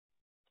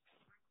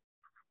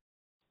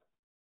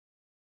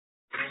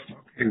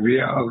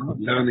We are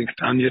learning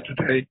Tanya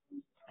today,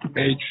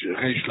 page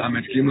Reish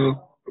Lamed Gimel.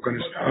 We're going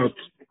to start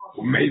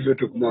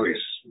Umeivet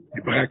Mois,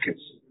 the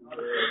brackets.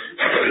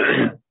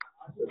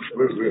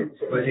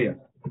 Right here.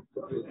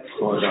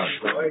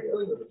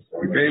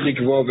 Very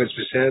geworden, as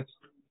we said,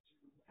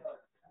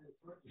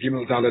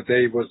 Gimel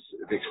Daladei was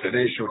the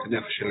explanation of the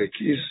Nefesh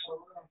Elekis,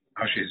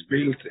 how she is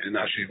built and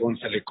how she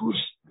wants Elikus.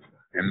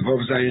 And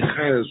Vov Zayin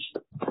Ches,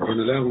 we're going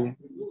to learn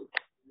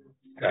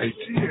the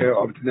idea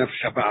of the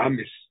Nefesh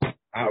Ba'amis,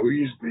 how he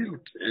is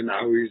built and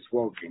how he is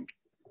working.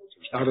 So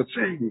we started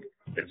saying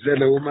that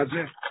Zele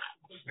Umazeh,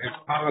 we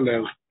have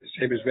parallel, the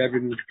same as we have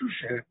in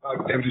Kedusha,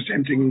 we have the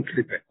same thing in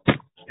Klippe.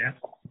 Yeah?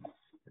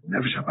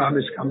 Nefesh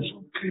Ba'amis comes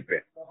from Klippe.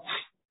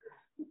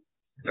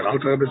 The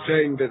Alter Rebbe is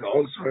saying that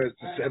also as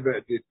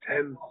the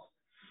 10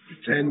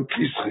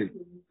 Kisri,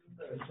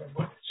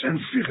 10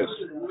 Fiches,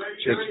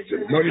 just the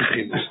Moich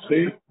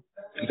industry,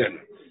 and then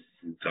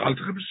the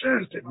Alter Rebbe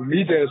says that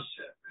Midas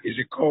is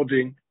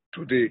according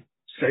to the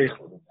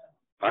Seichel,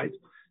 right?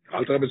 The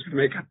Alter Rebbe is going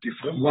to make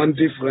one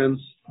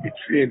difference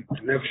between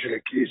Nefesh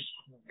Elekis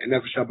and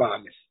Nefesh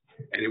Ba'amis.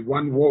 And in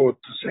one word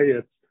to say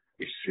it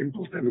is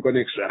simple, then we're going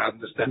to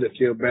understand it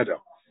here better.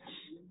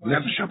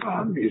 Nefesh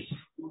Ba'amis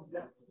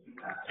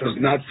does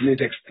not need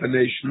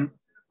explanation.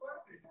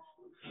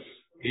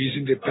 He's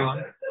in the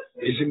tongue,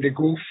 he's in the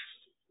goof,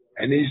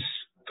 and he's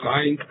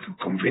trying to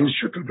convince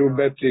you to do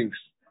bad things.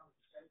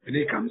 When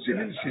he comes in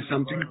and sees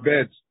something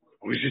bad,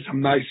 or he sees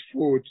some nice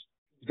food,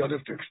 you don't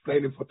have to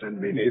explain it for 10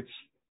 minutes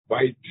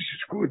why this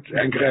is good,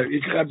 and he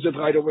grabs it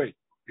right away.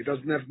 He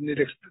doesn't need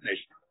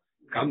explanation.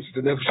 Comes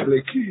to the Nefesh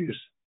Elekis.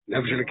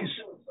 Nefesh Elekis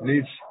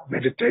needs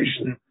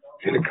meditation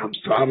till it comes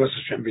to Avas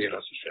Hashem,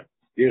 V'yiras Hashem.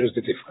 Here is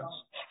the difference.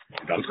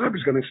 The Alter Rebbe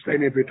is going to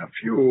explain it with a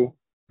few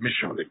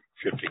mishonim,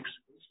 few things.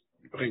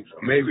 He brings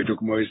maybe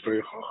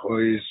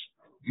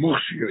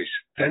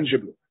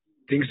tangible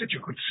things that you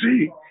could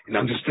see and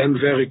understand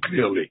very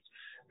clearly.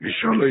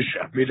 Misholish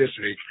midas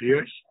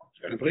ve'kriyos.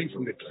 He's going to bring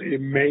from the three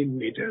main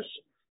midas,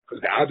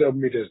 because the other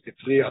midas, the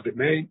three are the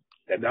main,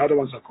 and the other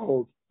ones are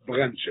called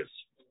branches.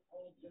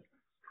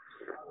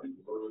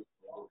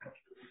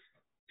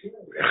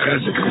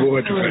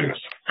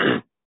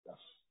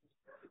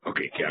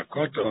 Okay, כי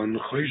הקוטון,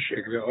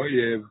 חושק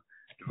ואויב,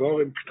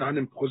 דבורים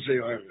קטנים פחוסי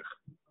ערך.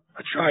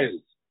 A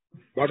child,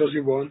 what does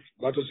he want?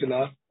 What does he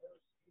love?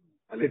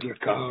 A little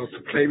car, to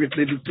play with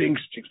little things,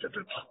 that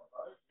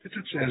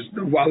has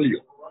no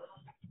value.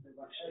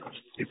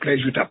 He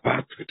plays with a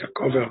pot, with a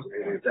cover,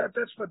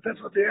 that's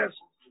what he has.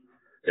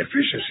 The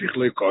fish is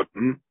sichli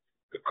cotton,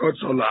 the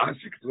kotzol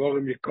asik,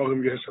 dvorim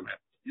yikorim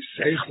yesamet. His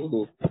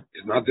seichel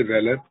is not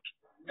developed,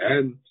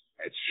 and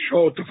it's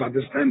short of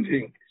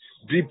understanding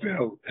deeper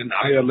and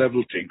higher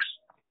level things.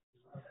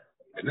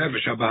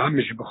 בנפש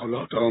הבאמיס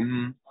שבחולות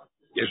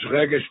יש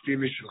רגש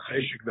טבעי של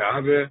חשק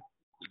ואהבה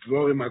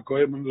לדבורים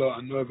הכואבים לו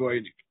הנוי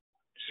ואוהניק.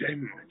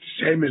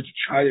 Same as the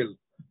child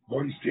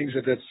wants things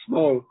that are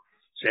small,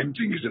 same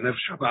thing as the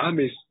נפש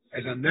הבאמיס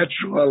has a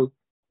natural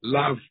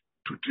love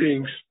to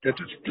things that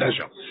is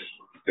pleasure.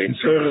 ואין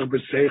צורך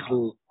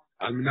בשכל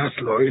על מנס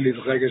להועיל את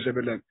רגש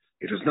הבלם.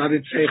 It is not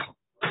in seichel.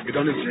 You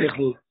don't need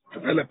seichel to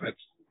develop it.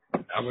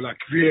 אבל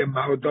הקביע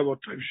מהו דבר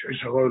טוב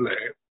שיש הרולה,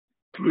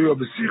 תלויו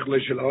בשכל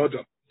של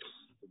האדם.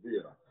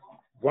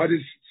 What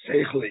is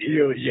seichel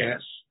here?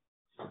 Yes.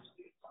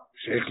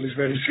 Seichel is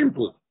very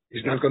simple.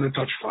 He's not going to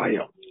touch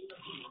fire.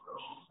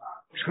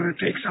 He's going to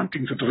take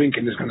something to drink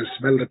and he's going to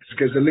smell that it's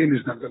gasoline.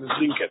 He's not going to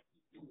drink it.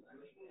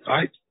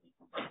 Right?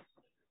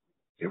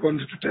 He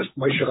wanted to test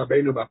Moshe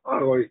Rabbeinu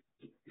Baparoi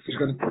if he's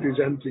going to put his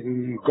hand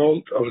in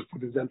gold or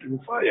put his hand in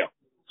fire.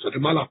 So the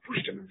Malach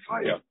pushed him in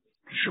fire.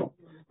 Sure.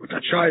 With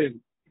a child.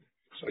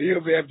 So here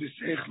we have the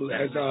seichel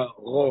as a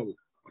role.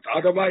 But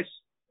otherwise,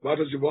 what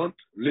does he want?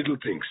 Little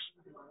things.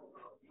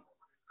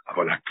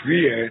 אבל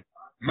הקביעה,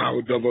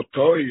 מהו דבר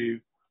טוב,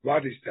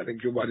 what is telling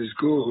you what is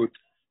good,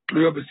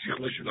 תלויה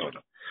בשכלו של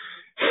האדם.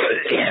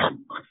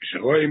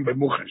 כשרואים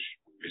במוחש,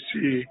 we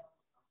see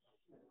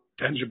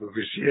tangible,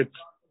 we see it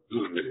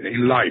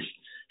in life,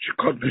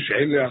 שקודם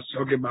שאין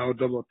להסוגה מהו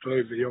דבר טוב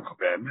ויוקר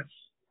באמת,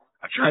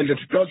 a child that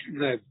doesn't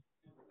have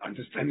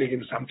understanding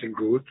in something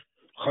good,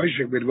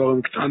 חושק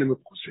בדברים קטנים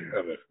ופחוסי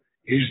ערך.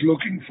 He's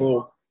looking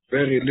for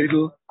very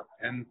little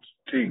and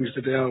things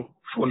that are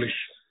foolish.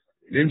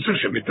 נמצא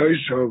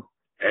שמתויסו,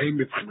 הם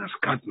מבחינת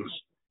קטנוס.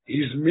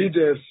 His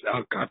midas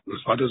are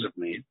קטנוס. What does it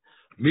mean?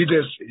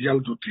 Midas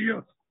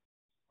ילדותיות.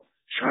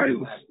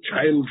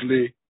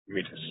 Childly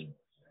midas.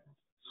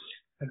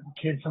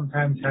 Kids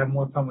sometimes have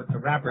more fun with the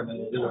rapper than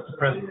they do with the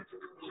president.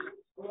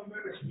 The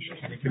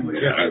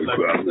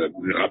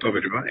rapper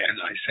with the money, and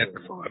I said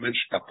before, I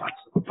mentioned the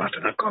pot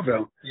and a cover.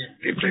 Yeah.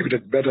 They play with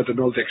it better than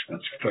all the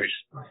expensive toys.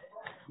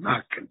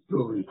 Knock and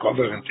pull and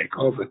cover and take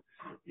over.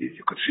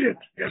 You could see it,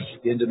 yes.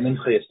 At the end of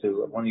Mincha,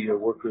 one of your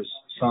workers'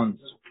 sons,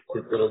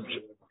 his little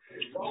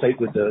played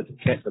with the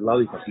cat, the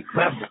lollipop. He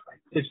grabbed it.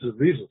 This is a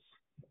weasel.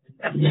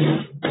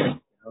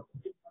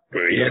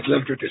 He had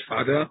lived with his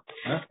father.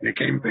 Huh? They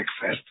came back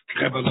fast,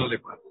 grab a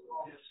lollipop.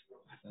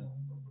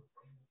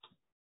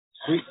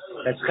 Sweet.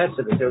 That's chesed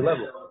at their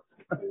level.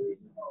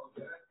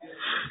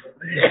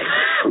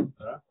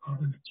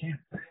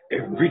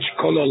 Which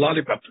color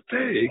lollipop to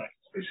take,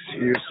 this is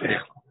your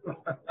seichel.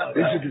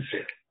 This is the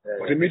seichel.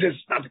 But the midas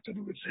is nothing to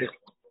do with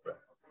seichel.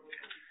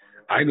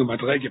 I know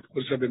madrege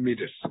prusa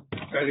b'midas,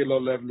 very low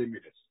level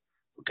midas.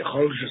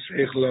 וככל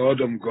ששכל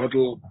האדם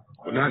גודל,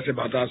 ונעשה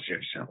בעדה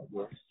שיש.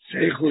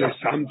 Seichel is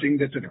something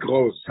that it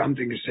grows,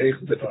 something is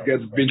seichel that it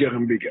gets bigger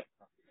and bigger.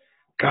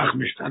 כך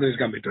משתנה es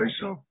גם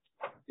בדויסו,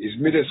 his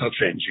midas are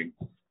changing.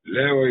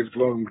 לאוהב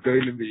דבורים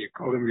גדולים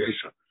ויקורים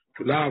וישר.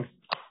 To love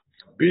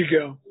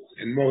bigger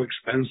and more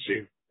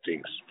expensive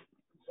things.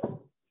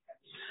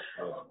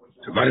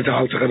 So what did the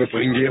Alter Rebbe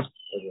bring here?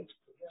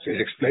 So he's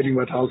explaining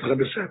what the Alter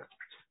Rebbe said.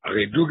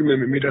 הרי דוגמה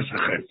ממידס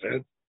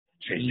החסד,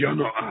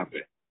 שעניונו אהבה.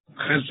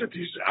 חסד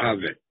is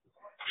אהבה.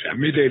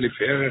 שהמידה היא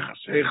לפי ערך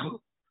השכל,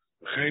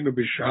 וכן הוא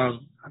בשאר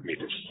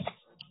המידס.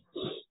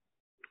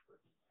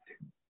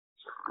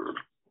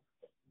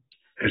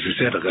 As we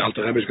said, the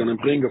Alter Rebbe is going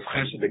to bring of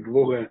chesed and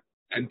gvura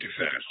and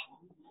tiferes.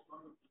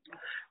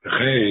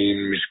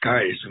 וכן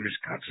משקייס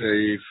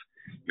ומשקצף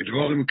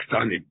מדבורים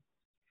קטנים.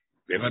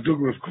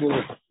 ובדוגמה of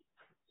gvura.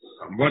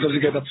 What does he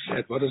get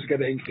upset? What does he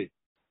get angry?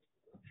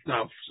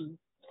 Now,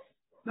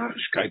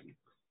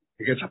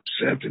 he gets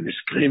upset and he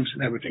screams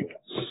and everything.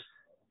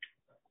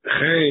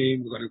 We're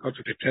going to go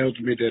to the third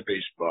midah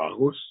base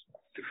barus,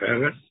 the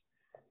ferret.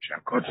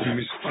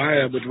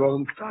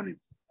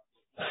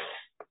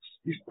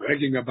 He's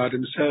bragging about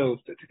himself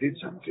that he did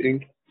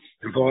something,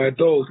 and for an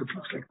adult it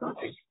looks like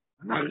nothing.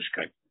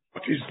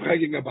 But he's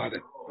bragging about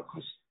it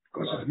because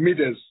his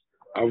middas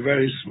are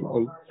very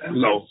small and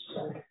low.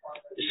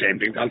 The same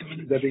thing that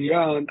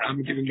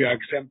I'm giving you an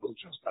example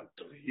just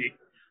after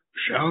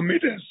Shar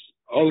middas.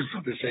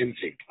 Also the same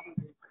thing.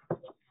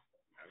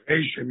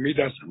 Reish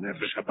midas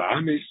nefesh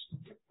habamis,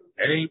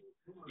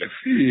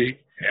 lefi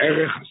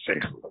erech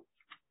hasechel.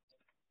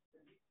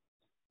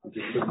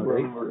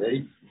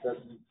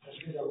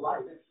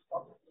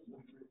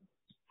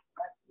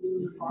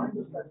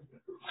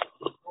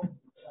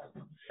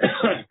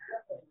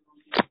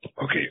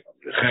 Okay,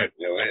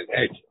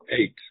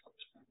 eight.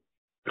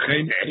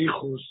 Geen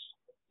egos,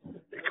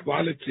 the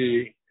quality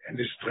and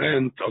the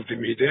strength of the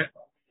midah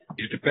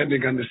is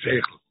depending on the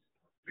seichel.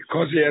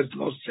 Because he has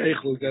lost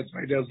seichel, that's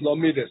why there's low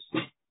midas. He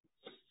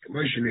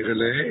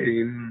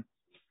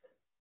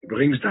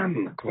brings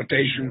down a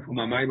quotation from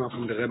a maimah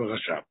from the Rebbe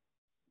Rashab.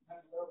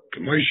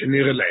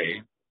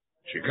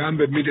 שגם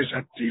במידס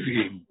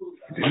הטבעיים,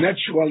 the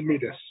natural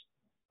midas,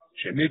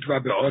 שנטבע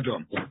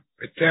באודום,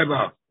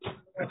 בטבע,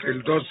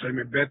 בתולדות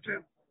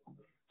מבטן,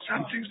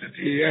 some things that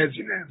he has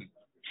in him,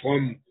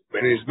 from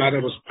when his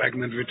mother was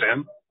pregnant with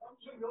him,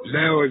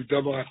 לאהוב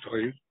דבר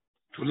הטוב,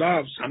 to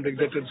love something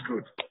that is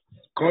good.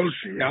 כל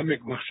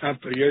שיעמק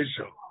מחשבתו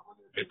יסר,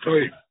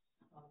 בטוב,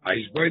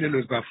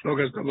 ההסבויננות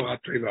בהפלוגת דבר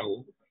הטוב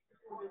ההוא,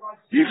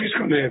 if he's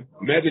going to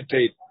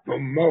meditate for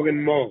more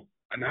and more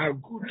on how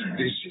good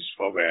this is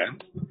for him,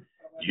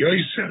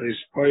 Yoser is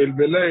spoiled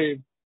believe,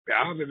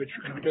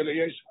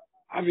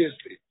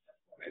 obviously.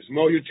 As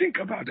more you think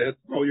about it,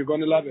 more you're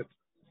going to love it.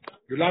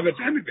 You love it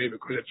anyway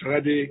because it's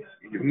already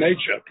in your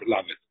nature to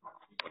love it.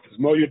 But as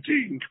more you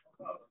think,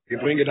 you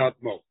bring it out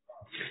more.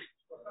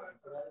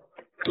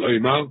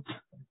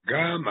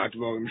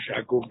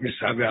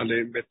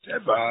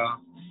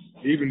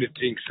 Even the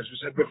things, as we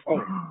said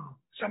before,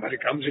 somebody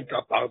comes into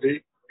a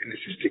party and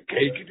this is the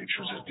cake and it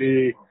chooses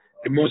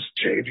the most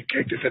the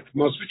cake that has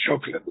most with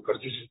chocolate because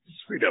this is the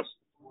sweetest.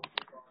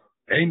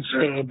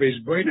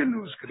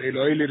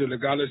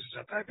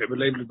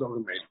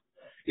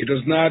 He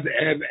does not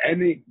have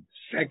any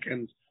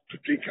second to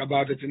think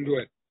about it and do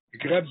it. He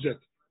grabs it.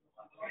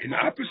 In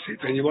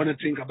opposite, when you want to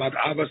think about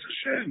Avas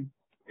Hashem,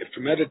 you have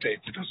to meditate.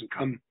 It doesn't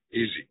come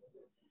easy.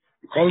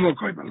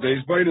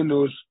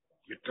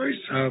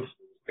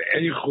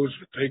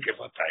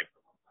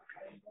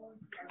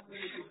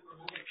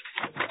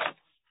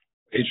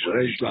 Each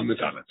Reish Lamed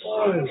Aleph.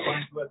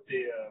 What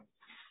the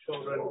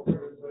children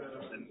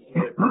and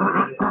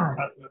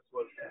Catholics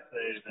was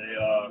they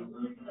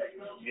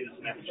need a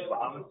Nefesh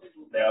Bahamas.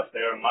 They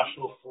are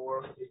mashal for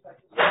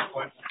that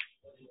point.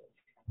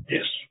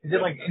 Yes. Is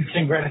it like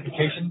instant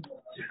gratification?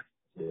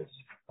 Yes.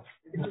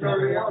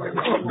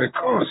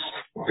 Because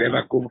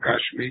Vevakum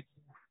Kashmi,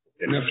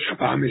 the Nefesh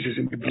Bahamas is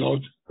in the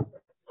blood,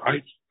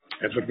 right?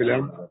 That's what we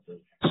learn.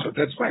 So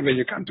that's why when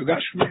you come to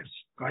Gashmi,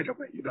 right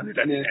away, you don't need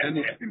any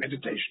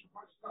meditation.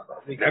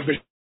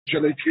 Nefesh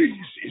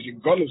is in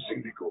Golus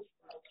in the Guf.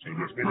 So it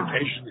is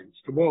meditation,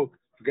 it's to walk,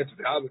 to get to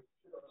the other.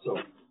 So,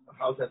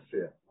 how's that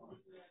fair?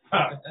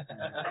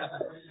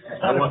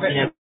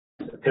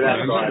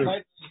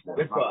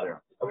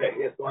 Okay,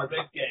 yes, so how's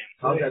that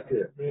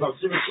fair? No,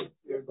 seriously.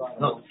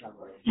 No.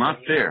 Not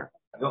fair.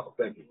 No,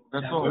 thank you.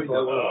 That's all.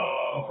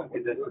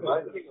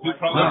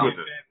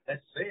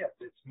 That's fair.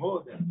 It's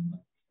more than.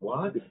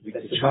 Why?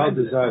 Because the child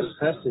desires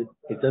chesed,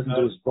 it doesn't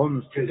do its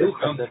bonus to do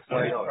chesed. That's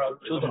why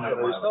children are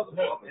very selfish.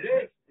 It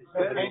is.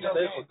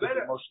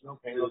 Emotional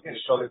pain. Reish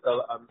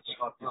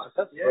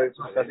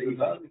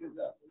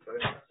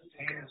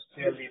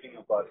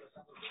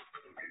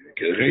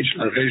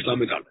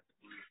Lamed Aleph.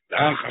 The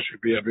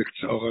should be a big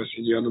Tzoros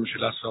in Yonum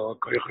Shilaso,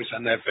 Koichus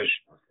and Nefesh,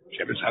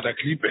 Shemitz had a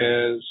clip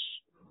as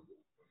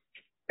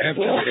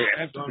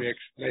after we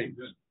explained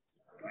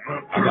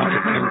about the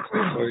 10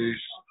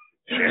 Koichus,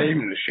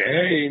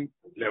 Shame,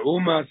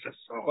 Leumas,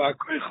 Sora,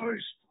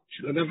 Koichus,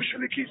 Shilanefesh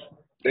Alikis.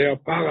 They are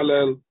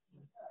parallel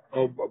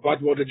of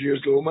what word did you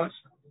use Leumas?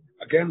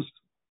 Against?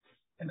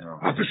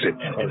 Opposite.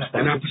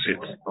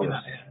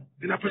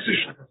 In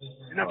opposition.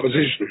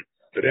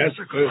 So there's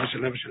a Koichus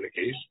and Nefesh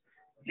Alikis.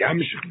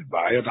 Yamshich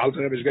Libai, the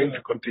Alter Rebbe is going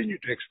to continue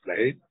to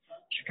explain.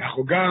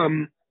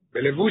 Shikachogam,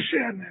 Belevushi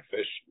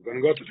HaNefesh. We're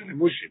going to go to the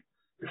Levushim.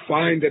 We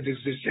find that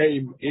it's the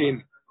same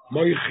in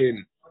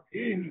Moichin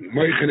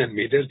and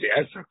Midas, the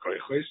Eser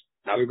Koichos.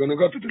 Now we're going to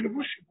go to the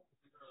Levushim.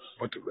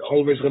 But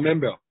always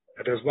remember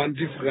that there's one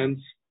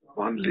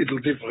little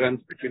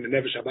difference between the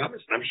Nefesh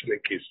Abamis and Nefesh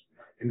Lekis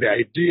in the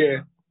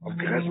idea of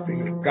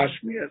grasping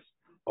Gashmias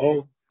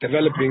or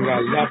developing a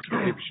love to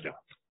the Ibishter.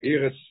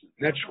 Here it's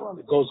natural,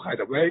 it goes right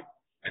away.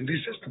 And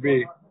this has to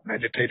be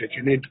meditated.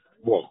 You need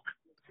work.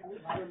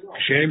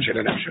 Shem של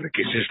הנפש של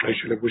הכיס יש לו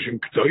של לבושים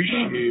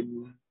קדושים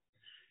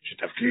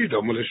שתפקיד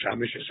או מול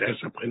השמש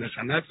שעשר מבחינת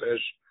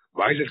הנפש.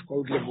 Why is it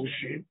called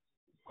לבושים?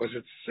 Because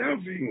it's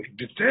serving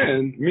the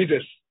 10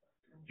 midas.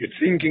 You're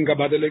thinking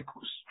about the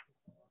lekus.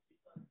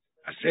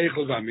 השכל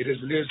והמידס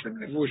בלי יש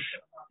להם לבוש.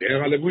 They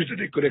are a לבוש that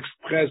they could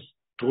express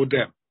through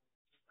them.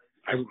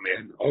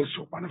 And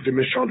also one of the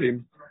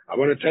Mesholim, I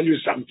want to tell you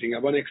something. I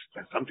want to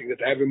express something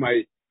that I have in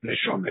my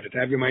Neshama, that I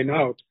have in my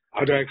note.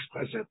 How do I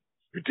express it?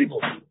 With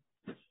Dibur.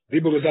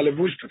 Dibur is a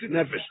levush to the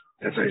nefesh.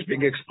 That's how it's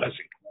being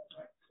expressing.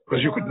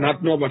 Because you could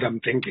not know what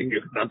I'm thinking,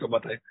 you could not know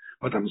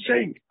what I'm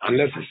saying,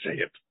 unless I say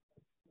it.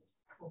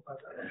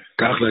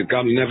 כך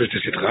גם נפש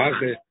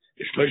תסתרחה,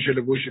 יש לו של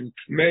לבושים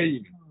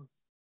תמיים,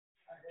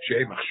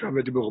 שהם מחשב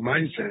ודיבור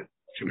מיינסה,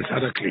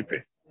 שמצד הקליפה.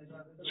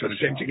 So the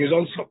same thing is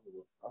also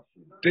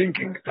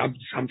thinking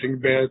something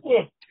bad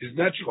is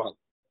natural.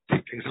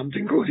 Thinking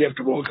something good, you have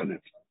to work on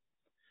it.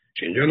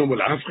 שעניון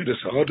מול אפריד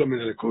הסעודו מן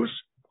הלכוס,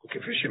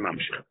 וכפי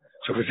שממשיך.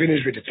 So we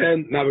finish with the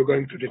 10, now we're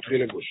going to the 3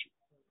 levushim.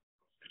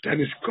 The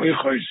 10 is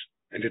koichos,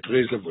 and the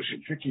 3 is levushim.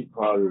 The tricky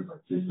part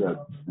is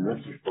that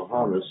Nefesh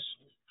Bahamas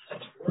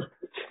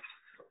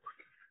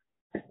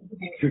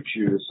tricks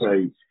you to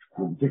say,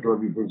 in particular,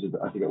 if he brings it,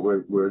 I forget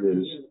where it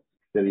is,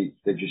 that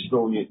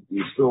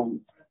you're still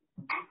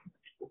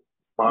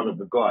part of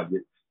the God.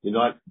 You're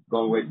not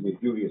going away from the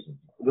Judaism.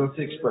 That's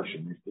the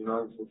expression. You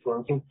know what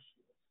I'm saying?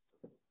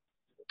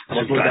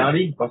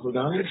 Basildani?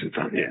 It's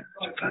Tanya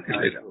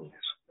later.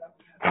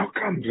 How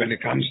come when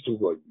it comes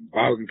to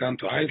bowing down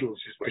to idols,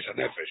 it's Moshe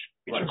Nefesh?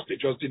 They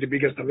just did the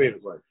biggest avail.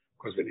 Right.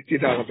 Because when it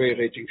did our avail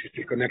ratings, it's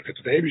still connected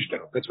to the Eibishter.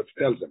 That's what it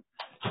tells them.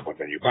 But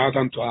when you bow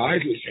down to an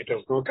idol, you say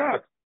there's no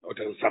God. Or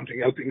there's something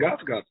helping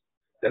out God.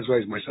 That's why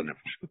it's Moshe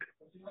Nefesh.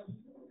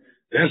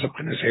 There's a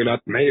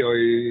Princehelat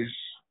Meois.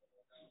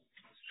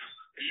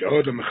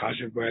 Show the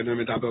Mechashiv Boena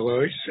mit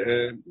Aberois.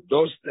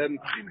 Those 10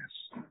 Princes.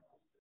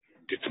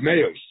 The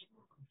Tmeois.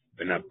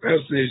 When a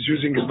person is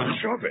using his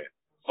machshove,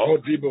 or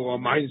dibur or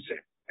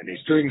mindset, and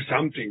he's doing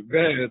something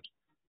bad,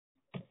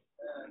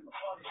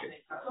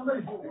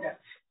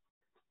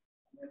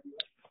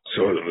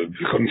 so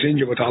we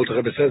continue what Alter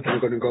Rebbe says, then we're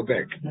going to go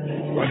back.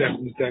 What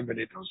happens then when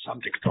he does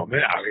something tome?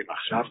 Ari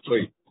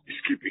machshavtoi, he's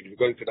skipping, we're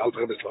going to the Alter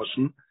Rebbe's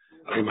lesson.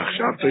 Ari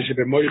machshavtoi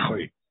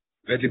shebemoichoi,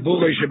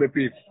 v'diburo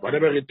shebepiv,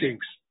 whatever he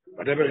thinks,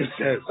 whatever he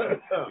says,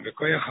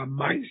 v'koyach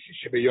hamayis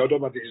shebeyodo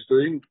what he's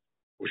doing,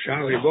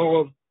 ushar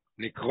riborov,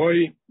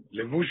 Nikroi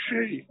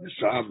levushi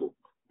nesavu.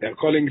 They're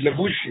calling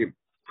levushim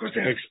because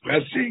they're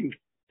expressing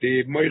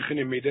the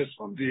moichin midas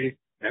from the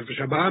nefesh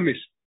habahamis.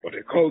 But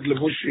they're called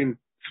levushim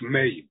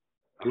tmei.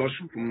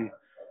 Aloshim from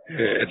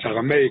it's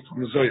Aramaic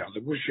from Zoya.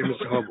 Levushim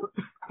nesavu.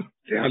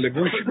 They are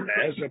levushim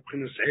le'ezer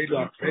prinus eilu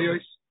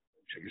akfeyois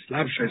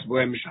shemislavshes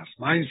bohem mishas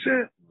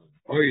mainse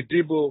oy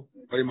dibu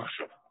oy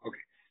machshov.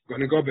 Okay,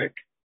 going to go back.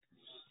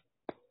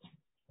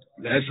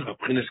 Le'ezer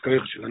prinus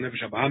koich shel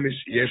nefesh habahamis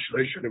yesh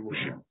reish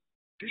levushim.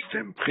 This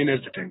 10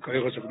 Pchines, the 10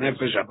 Koiros of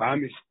Nefesh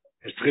Abamis,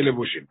 is 3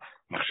 levushim.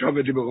 Machshov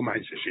v'dibur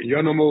u'mainse.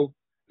 She'inyon omu,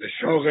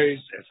 l'shores,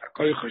 es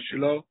ha-koichos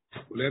shelo,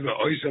 u'leva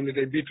oisam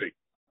l'dei bitui.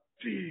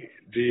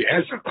 The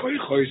es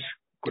ha-koichos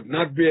could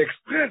not be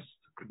expressed,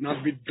 could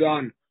not be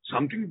done,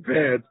 something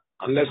bad,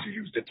 unless you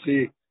use the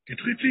three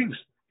things.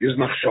 Use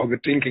machshov,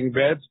 thinking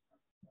bad,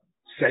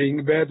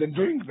 saying bad, and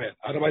doing bad.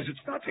 Otherwise it's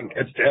nothing.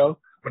 It's there,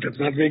 but it's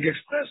not being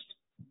expressed.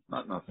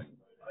 Not nothing.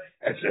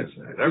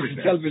 Everything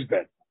itself is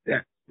bad.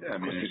 Yeah. Yeah, I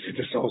mean, it's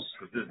the source.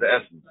 This is the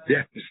essence.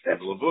 Yeah, it's the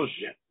lavush.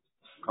 Yeah.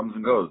 Comes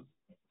and goes.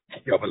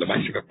 Yeah, but the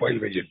magic of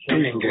point when you're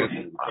doing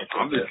it.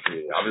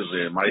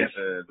 Obviously, it might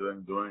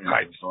doing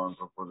right. And so on and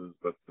so forth.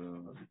 But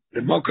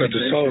the mocha,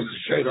 the source,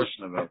 the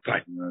discussion about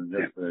right.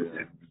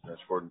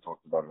 Gordon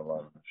talked about it a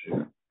lot.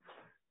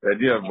 The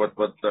idea of what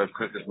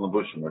krikas and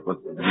lavushim, like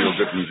what the real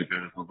difference is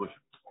krikas and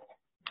lavushim.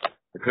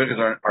 The krikas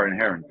are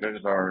inherent.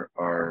 Krikas are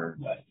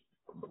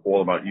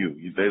all about you.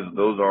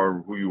 Those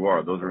are who you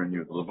are. Those are in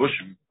you. The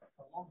lavushim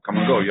come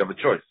and go. You have a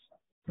choice.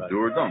 Do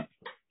or don't.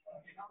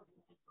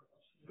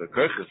 the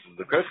kirchis is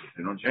the kirchis.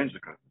 You don't change the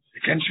kirchis.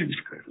 You can't change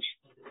the kirchis.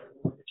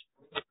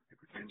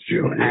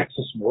 You can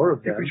access more of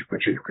that. You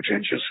could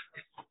change your suit.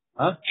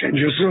 Huh? Change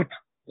your suit.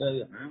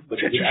 Yeah. But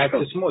you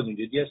access more than you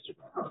did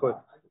yesterday.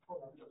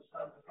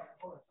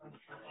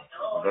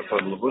 That's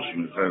what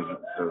Levushim says.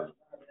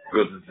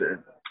 Because it's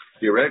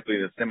theoretically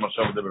the same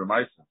Mashav Deber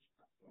Maisa.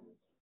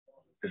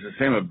 It's the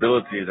same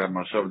ability that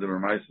Mashav Deber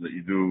Maisa that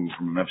you do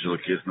from the Nefesh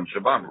Elokis and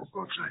Shabbat.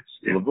 Both sides.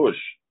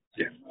 Levush.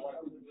 Yeah.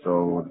 So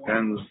it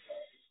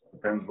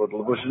depends what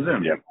Levush is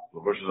in. Yeah.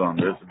 Levush is on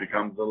this, it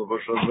becomes the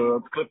Levush of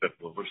the Klippet.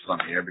 Levush is on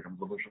here, it becomes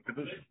Levush of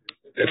Kedusha.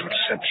 That's what it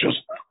said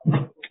just.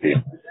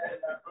 Yeah.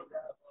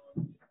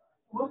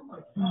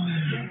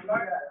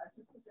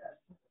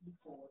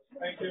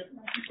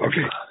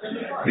 Okay.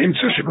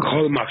 נמצא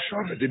שבכל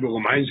מחשב דיבור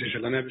ומיינסה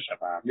של הנפש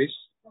הבאמיס,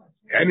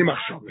 any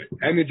מחשב,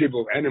 any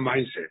דיבור, any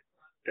mindset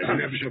that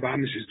הנפש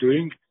הבאמיס is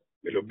doing,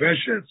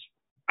 מלובשת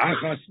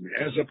אחת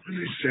מעשר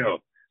פרניסר,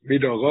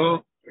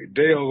 מדורו,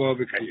 מידי אורו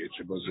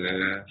וכייצא בו זה.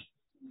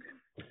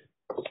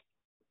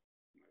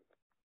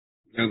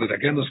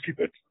 again, let's keep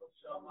it.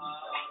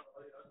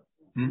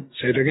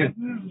 Say it again.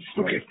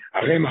 Okay.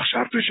 הרי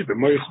מחשבתו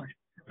שבמויכוי,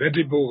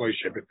 ודיבורוי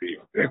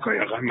שבפיו, וכוי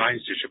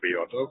המיינסה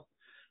שביודו,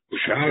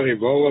 ושאר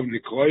ריבורוב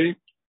נקרוי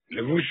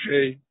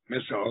לבושי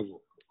מסעובו.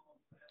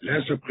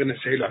 לעשר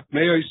פרנסי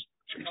להתמיוס,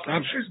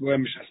 שמסלבשיס בו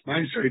הם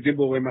משסמיינסו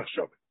דיבורי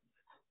מחשבת.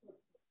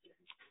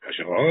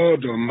 כאשר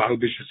עוד הוא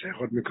מלביש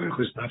הסכות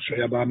מכויכוס נפשו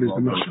הבא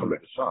מזה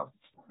מחשבת.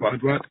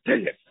 What? Tell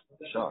you.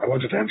 I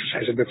wanted to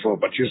emphasize it before,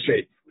 but you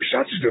say,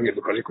 Bishat is doing it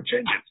because he could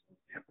change it.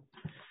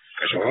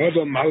 כאשר עוד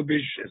הוא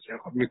מלביש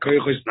הסכות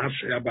מכויכוס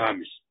נפשו הבא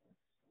מזה.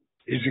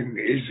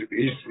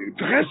 He's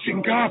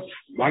dressing up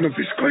one of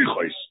his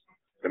koichos.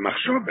 The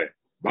machshove,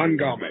 ban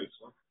gamel,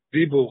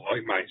 dibur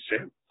oy meise,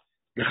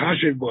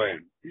 mechashev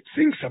bohem. He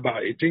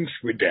thinks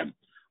with them.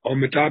 Or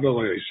metaber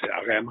oy se,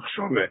 are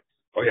machshove,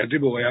 oy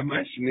dibur oy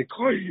meise,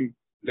 nikroim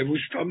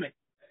levush tome,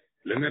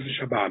 lenefesh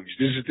habamis.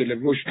 This is the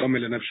levush tome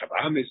lenefesh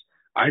habamis.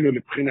 Aynu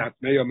lebchinat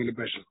meyo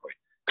melubeshet koy.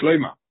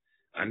 Kloima,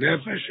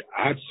 הנפש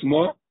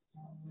עצמו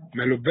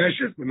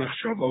melubeshet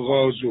b'machshov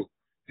orozu.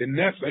 The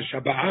nefesh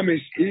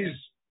habamis is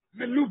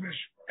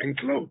melubesh and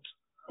clothed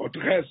or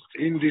dressed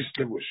in this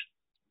levush.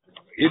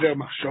 Either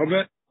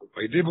machshove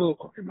or dibur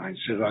or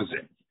meiser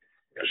הזה.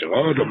 כאשר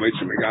עוד הוא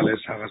מועצה מגלה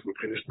סהרס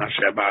מבחינת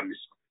נפשי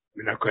הבאמיס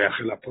מן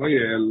הכוח אל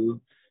הפועל,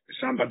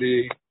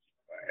 somebody,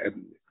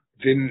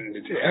 the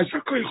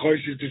Esher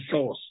Koichos is the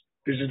source.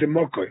 This is the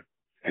Mokoi.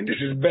 And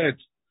this is bad.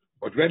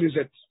 But when is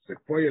it the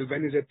poil,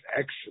 when is it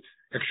action?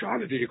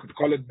 Actuality, you could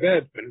call it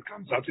bad when it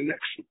comes out in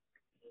action.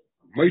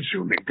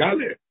 Moitzu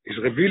Megale is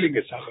revealing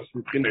a Sachas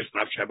Mipchinas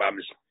Nafshe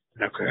Abamis,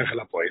 Nakoyach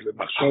La Poil,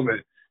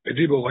 Machshove,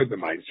 Bedibo Roy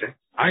Bemainse.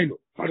 I know.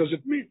 What does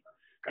it mean?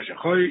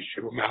 Kashachoy,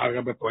 Shebu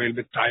Mehara Bepoil,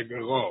 Betaiver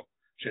Ro,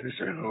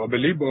 Sheneser Ro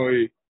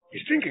Beliboy,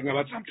 he's thinking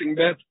about something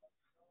bad.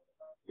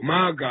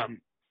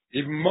 Umagam,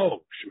 even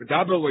more,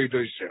 Shmedaber Roy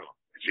Doiser,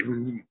 it's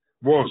even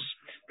worse.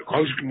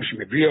 Because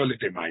Shmebio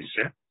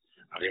Letemaise,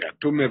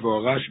 Ariatum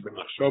Mevorash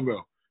Bemachshove,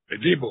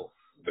 Bedibo,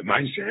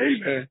 Bemainse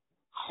Ele,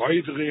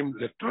 Choidrim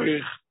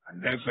Letoich,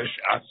 Nefesh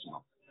Atzmo.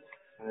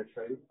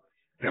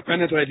 They're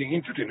penetrating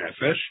into the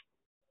Nefesh.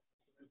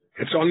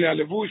 It's only a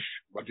levush.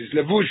 What is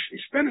levush?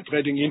 It's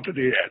penetrating into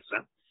the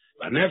Etza.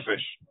 The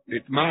Nefesh,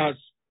 Nitmaz,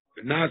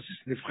 the Nas is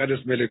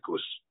Nifchedes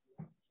Melikus.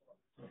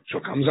 So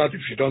it comes out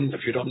if you don't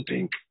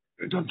think,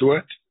 you don't do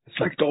it. It's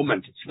like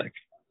torment. It's like,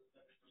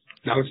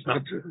 now it's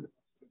not.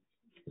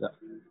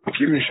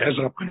 Kivin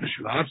Shezra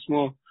Prinashul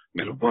Atzmo,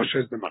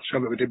 Meluboshes, the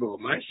Machshava V'Dibur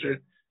Maise,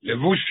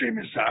 Levushim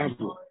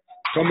Esa'avu.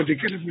 Somebody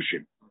kill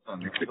levushim.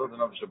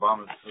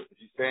 If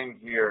he's saying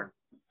here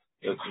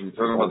that he's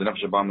talking about the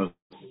Nefesh Habamis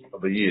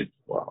of a Yid,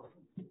 wow,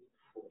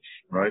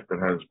 right? That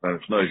has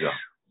Noiga.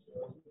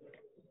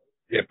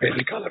 Yeah,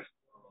 Perek Aleph.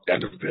 The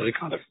end of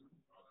Perek Aleph.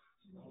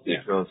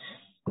 Yeah.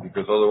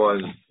 Because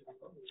otherwise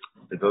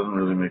it doesn't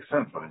really make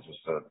sense what he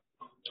just said.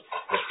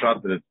 It's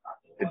not that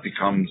it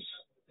becomes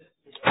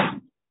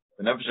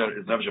the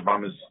Nefesh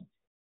Habamis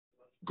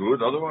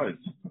good otherwise.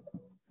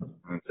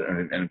 And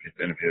if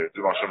you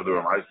do Mashava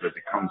Duram Ice, it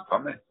becomes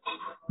Tameh.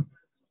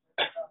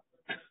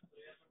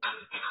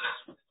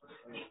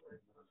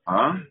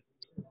 Huh?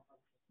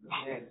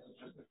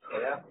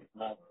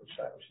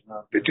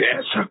 The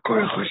Esher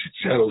Koichos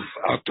itself,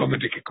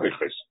 automatic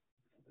Koichos.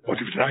 But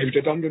if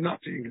they don't do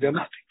nothing, they're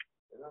nothing.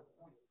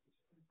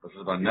 This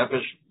is about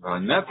Nefesh.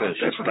 Nefesh.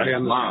 That's what I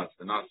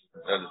understand.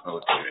 That is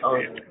military.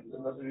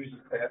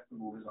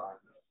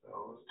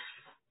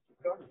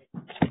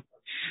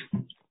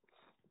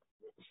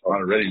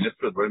 Already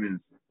Nifrit, what I mean,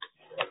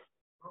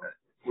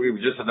 we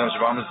just said Nefesh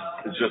Habamis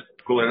is just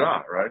pull it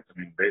out, right? I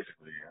mean,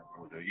 basically,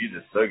 the Yid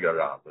is Segar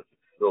out, but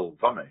it's still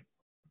Tameh.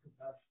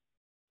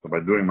 So by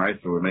doing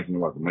Meister, we're making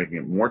what? We're making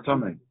it more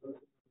Tameh.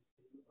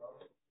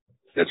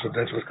 That's what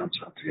comes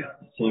out, yeah.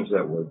 Seems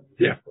that way.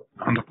 Yeah,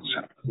 100%.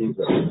 Seems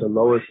that way. The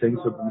lower things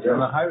have been done,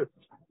 the higher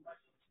things.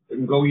 It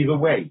can go either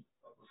way.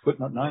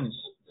 Footnote 9 is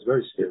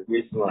very scary.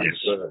 Yes.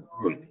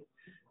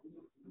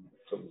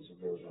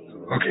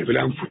 Okay, we'll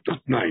have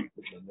footnote 9.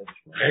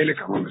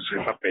 חלק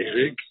המסריף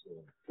הפרק,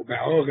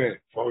 ובהורה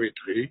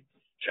פוריטרי,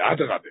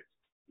 שאדרבה,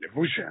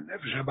 לבושי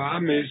הנפש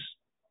הבאמס,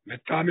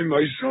 מטעם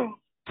מויסו,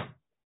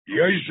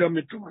 יויסו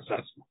מתומס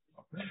עצמו.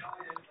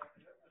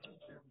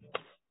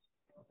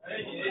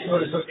 So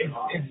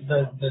it's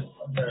the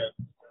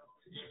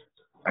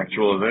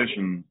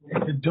Actualization.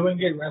 it's doing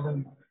it rather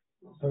than,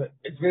 so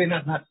it's really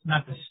not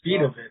the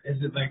speed of it.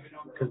 Is it like,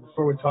 because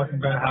before we're talking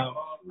about how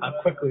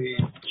quickly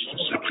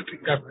separate,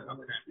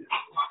 okay.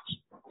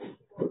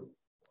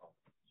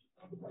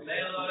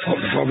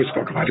 Before we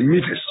spoke about the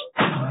meters.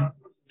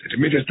 The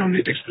meters don't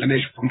need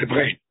explanation from the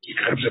brain. He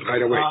grabs it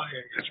right away.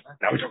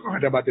 Now we're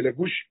talking about the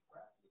levush.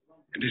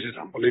 And this is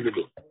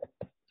unbelievable.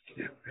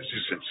 Yeah, this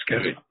is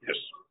scary. Yes.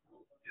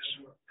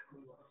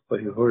 But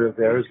Yehuria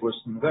there is worse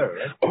than there,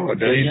 right? Oh,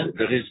 there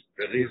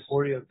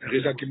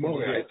is a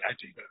Gemara.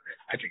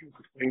 I think we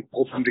could bring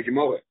proof from the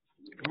Gemara.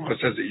 The Gemara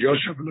says,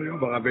 Yosef lo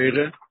yobar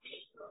avere,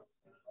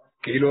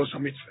 kilo osa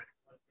mitzvah.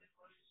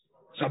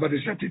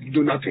 Somebody said he did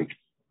do nothing.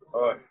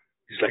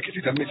 It's like he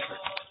did a mitzvah.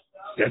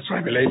 That's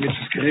why we lay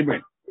mitzvahs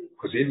kerimen.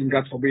 Because even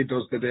God forbid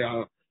those that they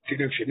are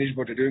thinking shenish,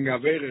 but they're doing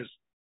averes.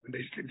 When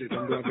they sleep, they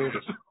don't do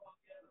averes.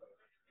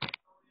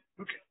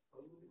 Okay.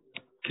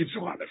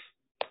 Kitzur Aleph.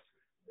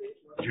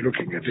 You're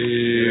looking at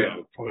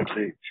the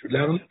poetry. Should we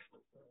learn it?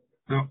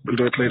 No, we'll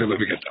do it later when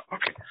we get there.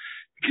 Okay.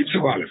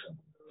 Kitzur Aleph.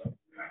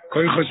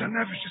 Koichos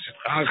HaNefesh is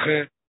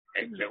Rache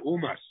en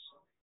Leumas.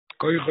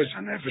 Koichos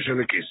HaNefesh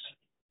Elekis.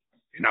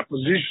 In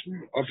opposition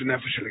of the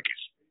Nefesh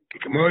Elekis.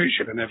 ככמוי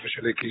שלנפש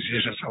הלקיס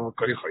יש 10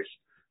 כויכות.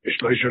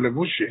 יש לו איש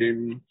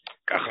לבושים,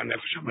 ככה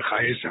נפש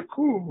המחייס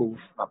עקוב.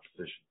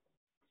 Opposition.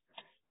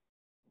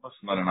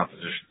 That's not an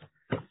opposition.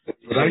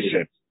 What I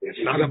said, it's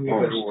not a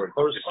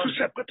pose. It's two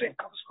separate things.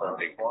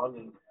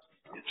 Corresponding.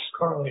 It's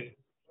correlated.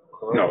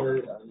 No.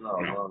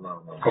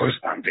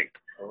 Corresponding.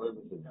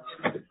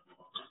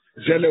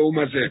 זה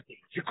לאומה זה.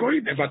 כי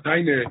קוראים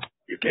בבתיינה,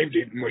 you gave to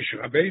Moshe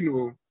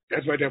Rabbeinu,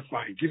 that's why they're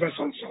fine. Give us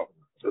also.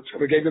 That's why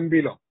we gave them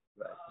below.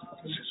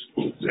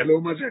 זה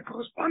לאומה זה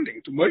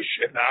corresponding to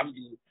Moshe,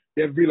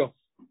 they have below.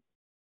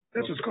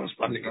 That's what's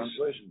corresponding.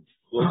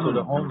 Well, so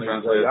the home is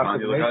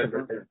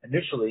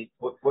initially,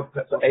 what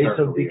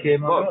Esav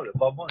became a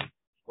Babon.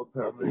 What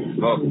are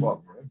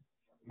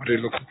you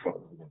looking for?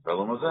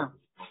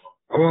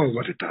 Oh,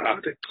 what they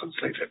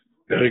translated.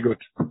 Very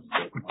good.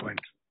 Good point.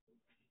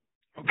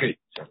 Okay.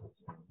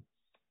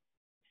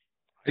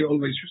 I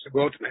always used to go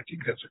out and I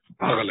think that's a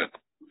parallel.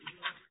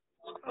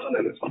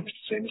 Parallel is almost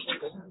the same as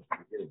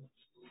this.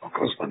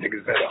 Corresponding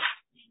is better.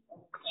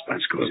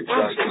 Corresponding is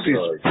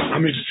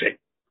almost the same.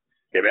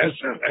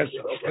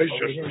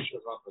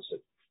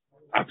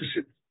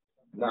 Opposite.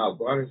 Now,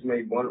 God has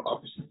made one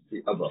opposite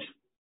the other.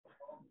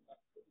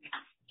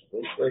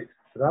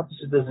 But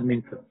opposite doesn't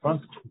mean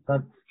confront. It's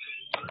not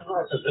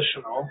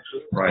Positional.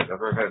 Right. I've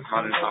heard it's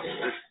not an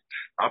opposition.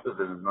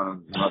 Opposite is not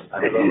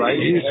right.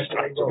 He's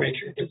trying to make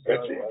it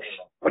better.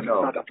 But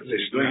no, not opposition.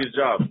 He's doing his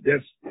job.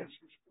 Yes.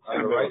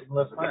 right and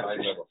left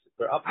hand.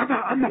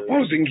 I'm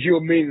opposing you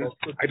means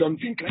I don't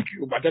think like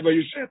you. Whatever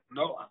you said,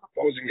 no, I'm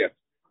opposing it.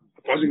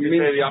 Opposing you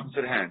means say the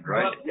opposite hand,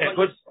 right? Yes.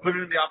 Put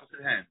it in the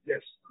opposite hand.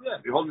 Yes. Yeah.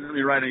 If you're holding it in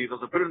the right hand, you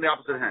also put it in the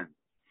opposite hand.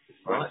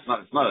 Right?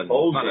 It's not an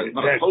opposing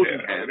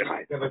hand.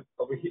 Right.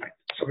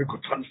 So we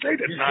could translate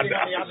it, not the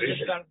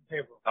opposition.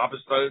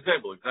 Opposite side of the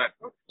table,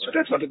 exactly. So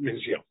that's what it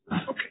means here.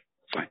 Okay,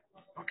 fine.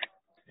 Okay.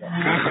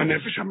 ככה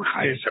הנפש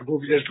המחייס,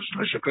 הגוף יש לו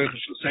 3 כוחות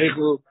של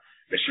שכל,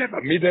 ו7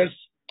 מידס,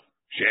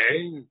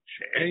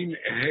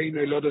 שאין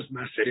אלודס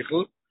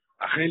מהשכל,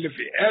 אכן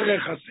לפי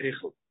ערך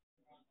השכל,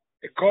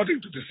 according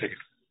to the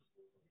שכל.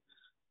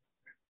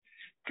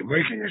 כמו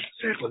כן יש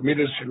שכל,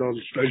 מידס שלו,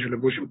 3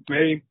 לבושים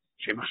תמאים,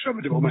 שמחשוב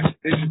את דבר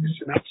this is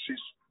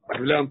synopsis, but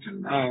we learned till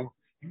now,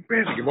 in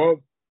Perek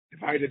Vov,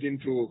 divided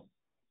into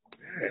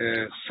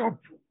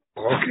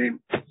sub-brokim,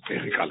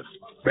 Perek Aleph,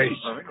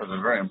 base. I think that's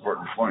a very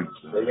important point.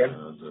 The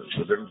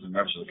difference in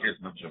Nefesh Elokis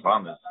and Nefesh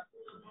Abamis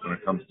when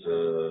it comes to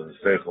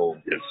Seichel.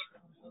 Yes.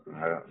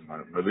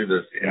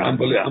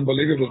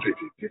 Unbelievable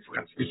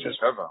difference. This is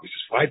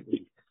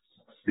frightening.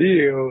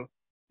 Here,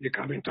 you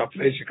come into a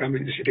place, you come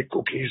in, you see the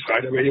cookies,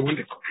 right away you want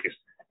the cookies.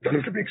 You don't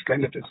have to be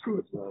explained that it's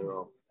good.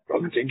 The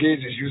only thing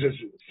is, it uses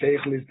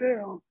Seichel is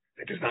there,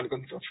 it is not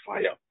going to touch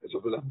fire, as I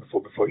was done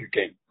before you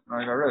came.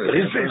 I read it.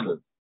 There is Seichel.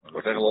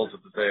 Seichel also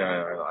to say,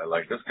 I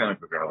like this kind of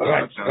cookie.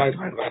 Right.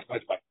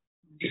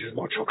 This is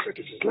more chocolate,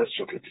 this is less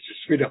chocolate, this is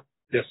sweeter.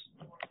 Yes.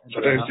 So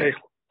there is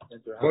Seichel.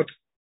 What?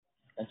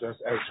 And to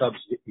our shops,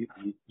 you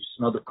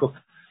smell the cook.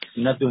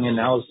 You're not doing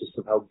analysis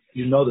of how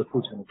you know the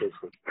food's going to taste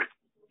good.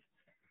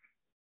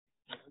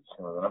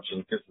 You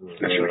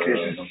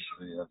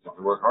have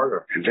to work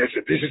harder. And this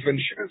is when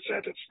she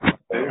said it's not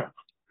there.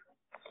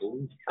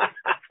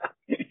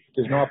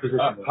 There's no opposition.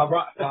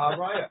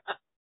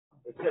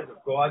 It says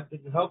if God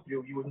didn't help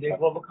you, you wouldn't be able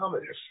to overcome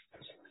it.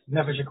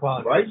 Never should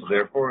quality. Right? So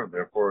therefore,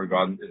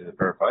 God is a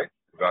fair fight.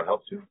 God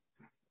helps you.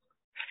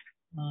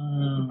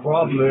 The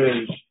problem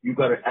is you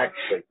got to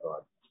activate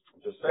God.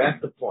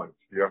 That's the point.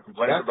 You're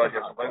complaining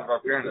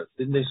about fairness.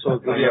 Didn't they saw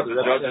You have to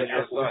judge on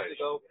your side.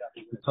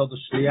 He told the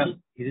Shliach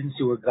he didn't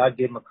see where God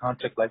gave him a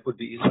contract, life would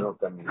be easy. The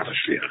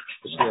Shliach.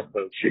 The Shliach.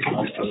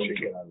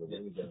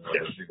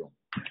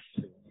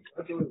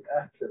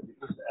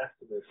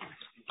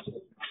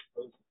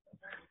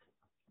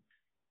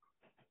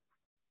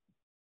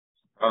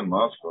 On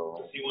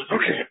Moscow.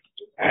 Okay.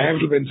 I have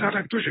to be inside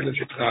Kedusha and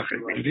Sitrach.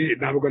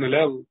 Now we're going to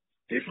learn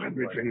different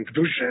between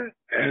Kedusha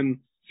and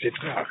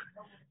Sitrach.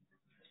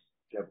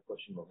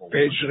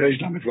 Page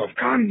Reish Lamed Vav.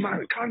 Kan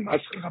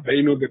Masker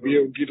Rabbeinu Bebir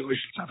und Gidro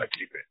Ish Tzad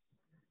HaKlippe.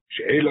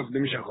 She'elov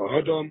Nimshach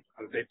HaOdom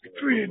al Dei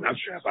Pitui and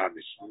Avshei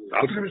Abamis. The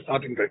Alter is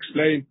starting to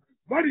explain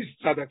what is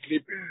Tzad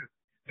HaKlippe,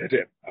 that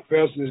a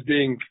person is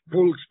being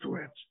pulled to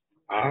it.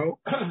 How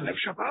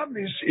Avshei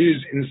Abamis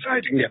is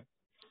inciting him.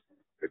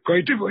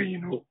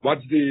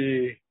 What's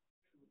the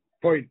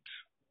point?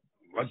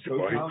 What's the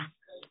point?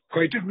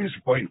 Koitev means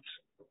point.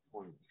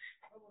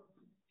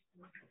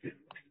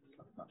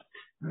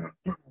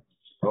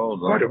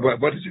 What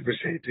does it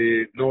say?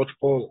 The North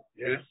Pole,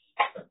 yeah?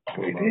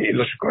 In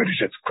Los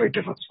Kodesh, it's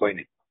Koitev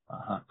Atzvoni.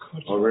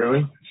 Oh,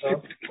 really?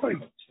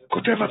 Point.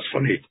 Koitev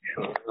Atzvoni.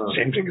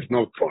 Same thing as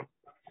North Pole.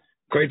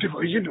 Koitev,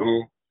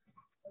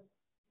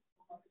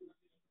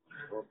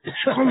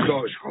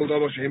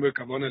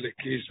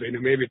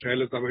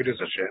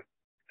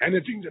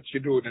 anything that you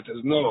do that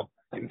has no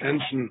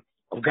intention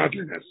of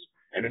godliness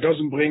and it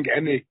doesn't bring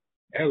any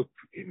help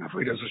in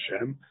Avodas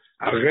Hashem,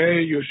 has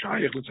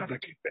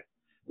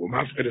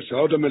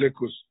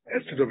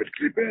to do with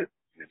klippe,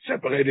 it's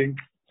separating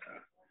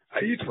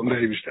Ayit from the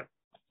Eivishter.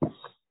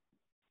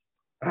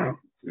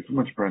 There's too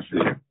much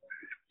pressure.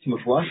 Too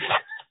much what?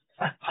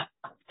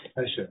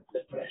 Pressure.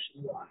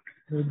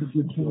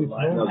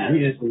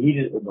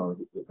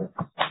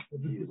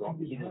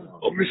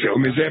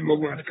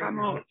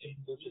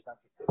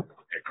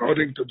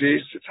 According to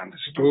this, it's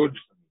understood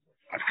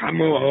at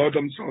Kamo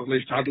Adam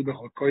Zorlich Tadel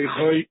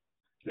Bechokoichoi,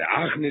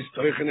 Leachnis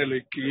Teuchen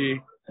Eleki,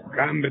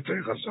 Gam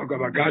Betoich Asoga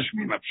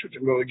Bagashmi,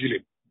 Mapshutim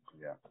Goregilim.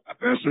 A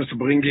person is to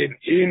bring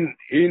in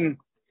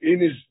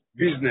his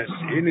business,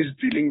 in his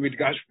dealing with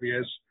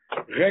Gashmi,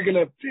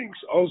 regular things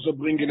also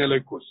bring in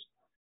Elekus.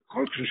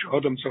 How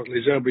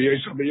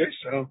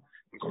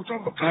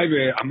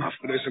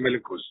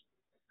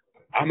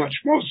much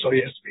more so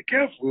he has to be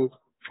careful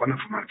from a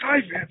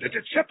taiva that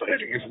it's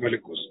separating him from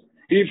Elikus.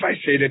 If I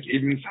say that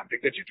even something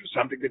that you do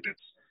something that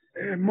it's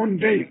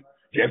mundane,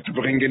 you have to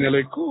bring in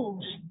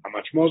Elikus, how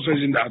much more so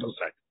is in the other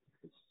side.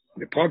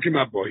 The Prokim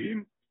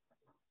Aboim,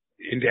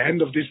 in the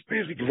end of this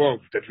Perik Vov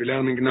that we're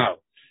learning now,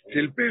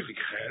 till Perik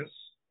Ches,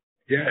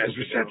 as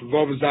we said,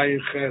 Vov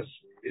Zayin Ches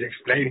is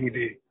explaining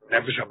the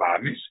Nefesh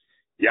Abamis.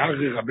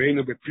 Yari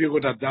Rabbeinu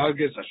bepirot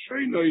adarges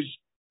ashoinois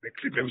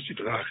beklippe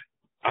v'sitrach.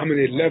 How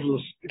many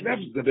levels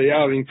that they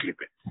are in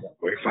klippe?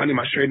 Voifanim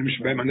ashoinim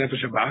shbeim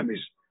hanefesh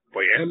ha'ba'amis.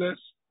 Voyeles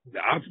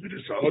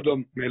le'afrides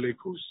ha'odom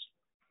melikus.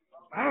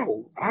 How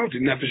the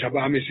nefesh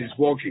ha'ba'amis is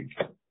walking?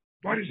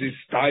 What is his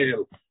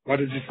style? What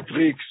is his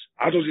tricks?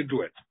 How does he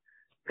do it?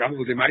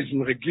 Gamul the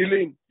meisten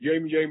regilin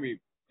yom yomim.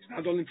 He's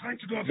not only trying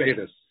to do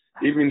averes.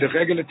 Even in the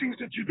regular things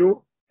that you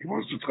do, he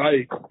wants to try.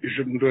 You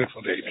shouldn't do it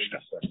for the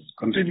Eivishter.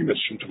 Continue with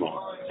him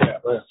tomorrow.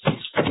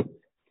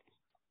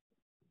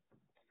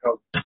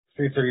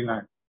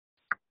 339.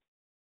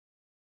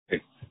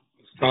 Okay.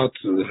 Start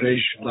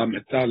Reish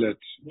Lamed Dalet.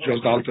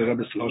 Just Alter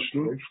Rebbe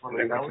Sloshnu.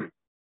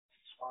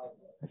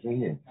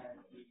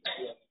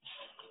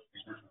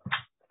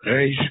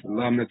 Reish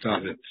Lamed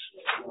Dalet.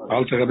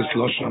 Alter Rebbe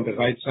Sloshnu on the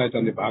right side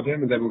on the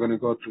bottom, and then we're going to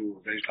go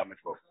to Reish Lamed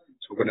Vav.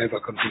 So we're going to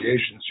have a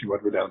continuation, see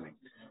what we're learning.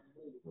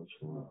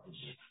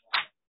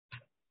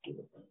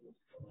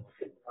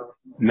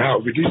 Now,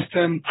 with this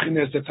term, that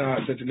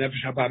the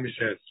Nefesh Habamis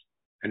says,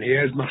 and he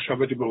has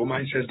Machshavah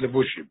Diburumayin says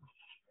Levushim.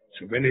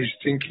 So when he's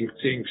thinking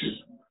things,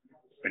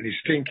 when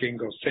he's thinking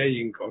or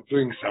saying or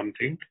doing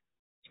something,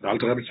 the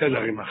Alter Rebbe says,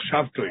 Ari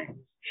Machshavtoi,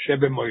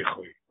 Shebe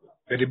Moichoi,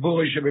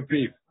 Vediburi Shebe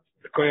Piv,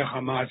 Vekoyach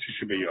HaMaasi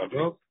Shebe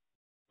Yodo,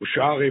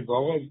 Ushari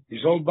Borov,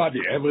 his whole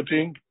body,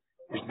 everything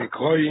is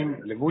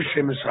Nikroim,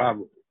 Levushim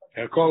Eshavu.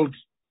 They're called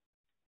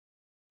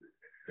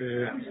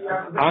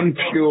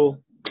unpure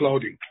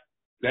clothing.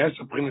 There's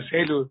a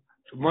Priniselu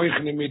to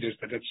Moichene Midas,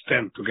 that it's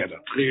 10 together,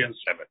 3 and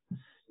 7.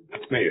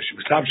 That's Meir. She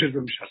Mishlabshes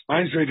B'Mishas.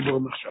 Mine Zvei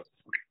Diburim Machshav.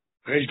 Okay.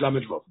 Reish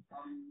Lamed Vav.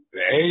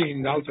 Ve'ei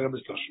in Alter Rebbe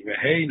Sloshim.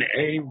 Ve'ei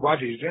ne'ei,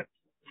 what is it?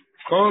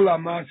 Kol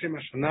ha'masim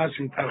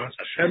ha'shanasim tachas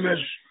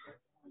ha'shemesh,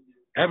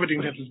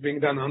 everything that is being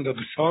done under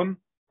the sun,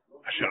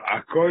 asher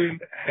akoil,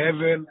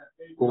 hevel,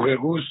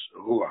 u'reus,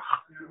 ruach.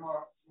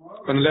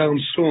 We're going to learn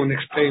soon,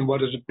 explain what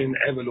does it mean,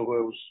 hevel,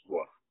 u'reus,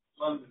 ruach.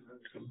 I'm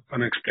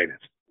going to explain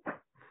it.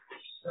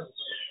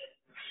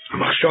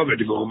 המחשבת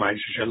דיבור מים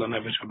של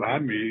הנפש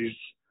הבאמיס,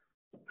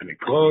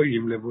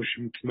 הנקרואים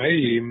לבושים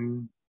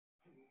טמאים,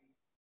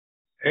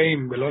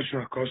 הם בלושן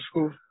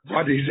הכוסקוף,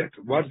 what is it?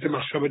 What's the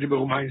מחשבת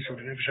דיבור מים של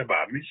הנפש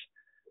הבאמיס?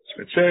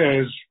 So it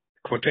says,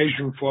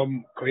 quotation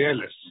from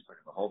Koyeles.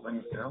 The whole thing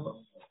is hell?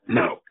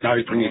 No, now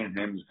he's bringing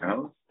hymns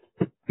hell?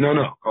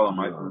 No. Kol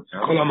HaMaisim.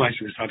 Kol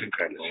HaMaisim is not in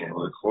Kailas.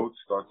 Well, the quote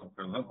starts on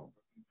per level.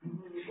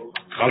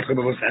 Chalke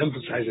was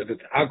emphasized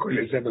that Akol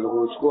is Hebel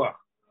Ruach Ruach.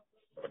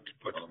 But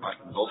Kol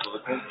HaMaisim is also the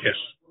quote. yes.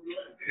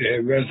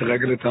 Where's the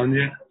regular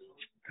Tanya?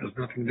 There's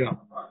nothing there.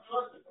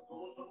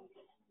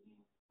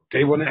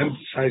 They want to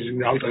emphasize in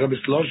the Alter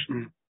Rebbe's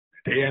Loschen.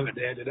 They added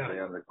that.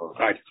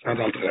 Right, it's not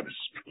Alter Rebbe's.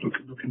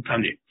 Look in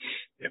Tanya.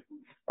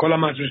 Kol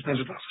HaMaisim is not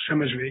so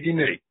Hashem is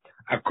ve'inei.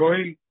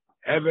 Akol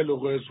Hebel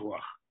Ruach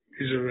Ruach.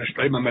 This is what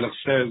Shlomo Melech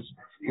says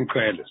in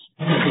Koheles.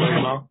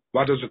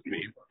 What does it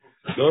mean?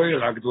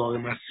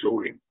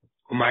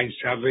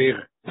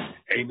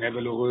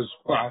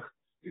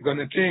 You're going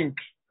to think,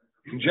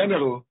 in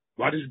general,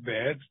 what is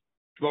bad?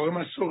 He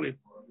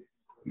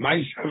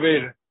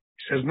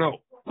says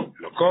no.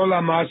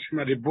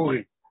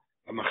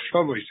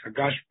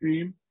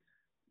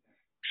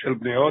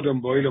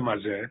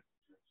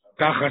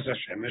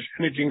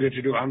 Anything that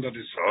you do under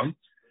the sun,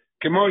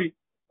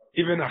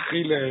 even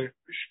Achille,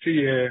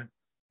 Shtiye,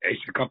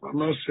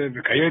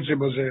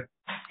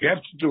 you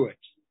have to do it.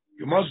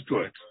 You must do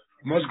it.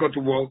 You must go to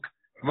work.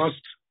 You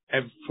must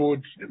have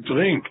food and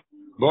drink.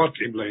 But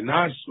im lo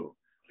inasu,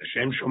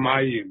 l'shem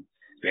shomayim,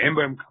 ve'em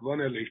b'hem kavon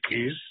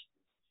elikis,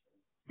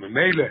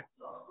 memele,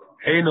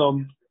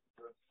 einom,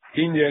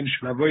 inyen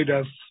shel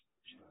avodas,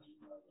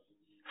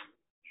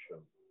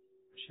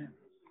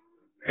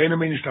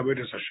 einom inyen shel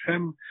avodas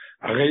Hashem,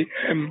 arei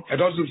it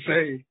doesn't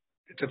say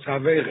that it's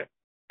avere. It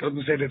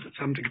doesn't say that it's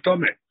something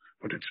tome,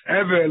 but it's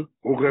evel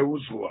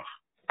ureus ruach.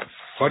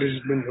 What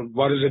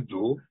does it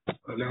do?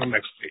 We'll learn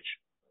next page.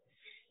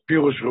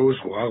 Pirush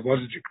Ruach Ruach, what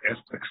is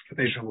the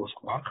explanation of Ruach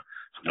Ruach?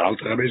 So the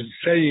Alter Rebbe is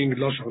saying,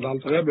 Losh of the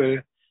Alter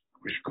Rebbe,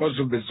 which goes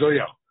to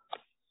Bezoyah,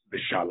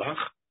 Beshalach,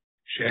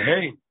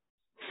 Shehein,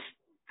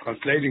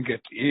 translating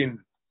it in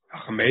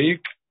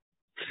Achameik,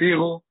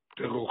 Firu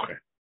de Ruche.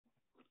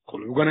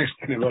 We're going to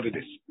explain what it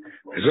is.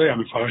 Bezoyah,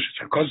 Mefarash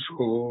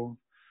Tzakoshu,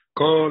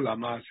 Kol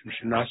Amasim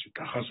Shenasu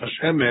Tachas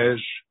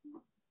HaShemesh,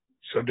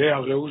 so they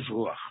are Ruach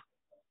Ruach.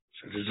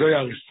 So the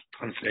Zohar is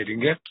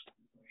translating it,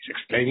 he's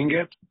explaining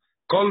it.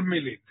 Kol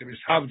milim, the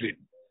mishavdin,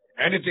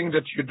 anything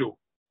that you do,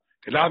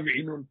 it's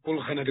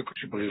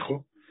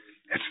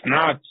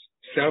not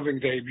serving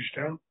the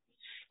Eibishter,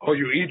 or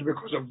you eat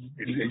because of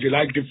you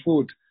like the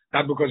food,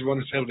 not because you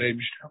want to serve the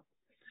Eibishter. I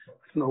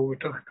don't know what we're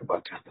talking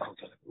about.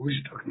 Who is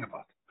he talking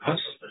about? Us?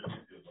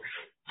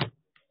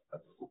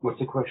 What's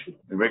the question?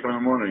 You wake up in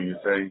the morning, you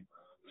say,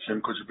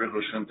 Shem Kodesh Baruch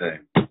Hu Shemtei,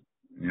 and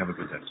you have a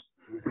good day.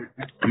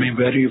 I mean,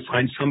 where do you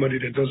find somebody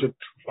that does it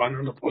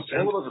 100%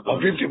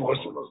 or 50%?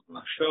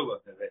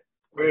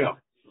 Where?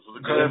 So the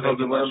Kodesh of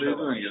the world you're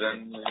doing, you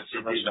then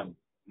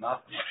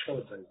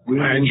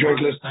I enjoyed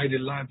last night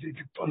in live, the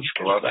punch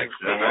like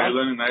now you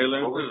learn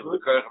the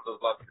Kodesh of the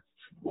blood.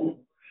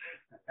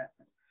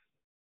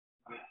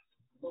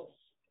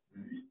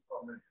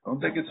 Don't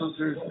take it so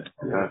seriously.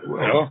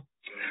 Well,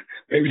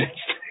 maybe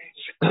that's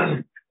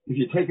if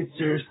you take it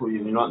seriously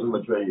and you're not in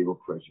Madrid, you go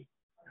crazy.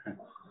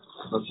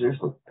 No,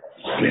 seriously.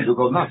 You'll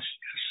go nuts.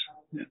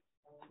 Yeah.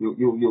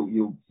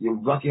 You'll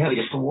rock your head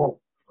against the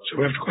wall. So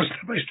we have to go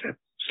step by step.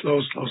 Slow.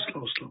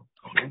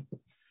 Okay.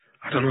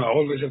 I don't know, I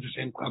always have the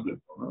same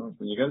problem. Well,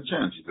 when you get a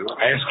chance, you do it.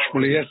 I asked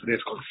Shmuley yesterday,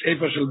 it's called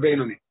Sefer Shel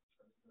Beinoni.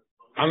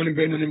 How many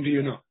Beinonim do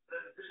you know?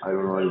 I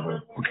don't know anybody.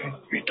 Okay,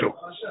 me too.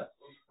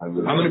 How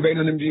many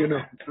Beinonim do you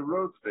know? It's a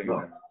road thing.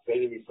 No.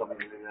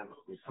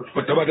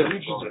 What about the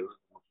regions?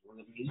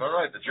 It's all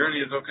right. The journey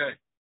is okay.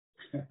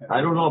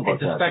 I don't know about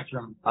it's a that.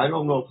 spectrum. I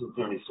don't know if the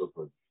journey's so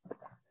good.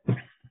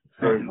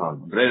 Very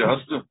hard. Breda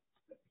Hustu.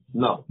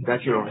 No,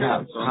 that you don't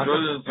have. So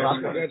enjoy the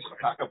journey.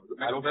 I don't.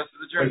 Make the best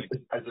of the journey.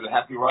 Is it a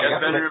happy ride?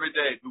 Get better every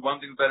day. Do one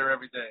thing better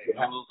every day. Do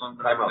a little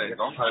something better every day.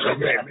 Don't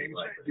Maybe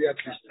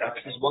at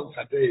least once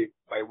a day,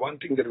 by one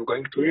thing that we're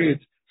going to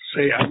eat,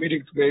 say, I'm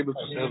eating to be able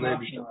to serve the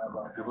Eibishter.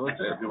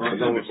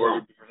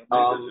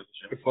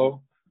 Before?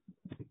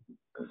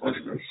 For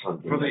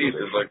the eat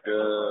is like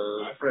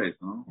a phrase,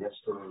 no? Yes,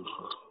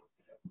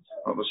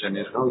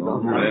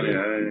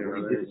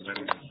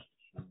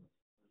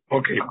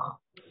 Okay.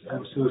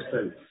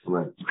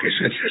 right. Okay,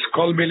 so it says,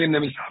 Kol milin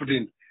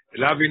nemisavdin,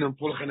 Lavin and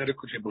Pulchen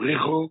Edekuche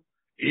Brichu,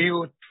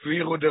 Iu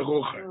Tviru de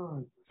Ruche.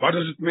 What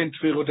does it mean,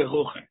 Tviru de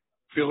Ruche?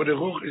 Tviru de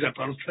Ruche is a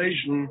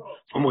translation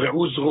from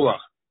Reus Ruach.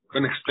 I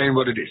can explain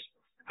what it is.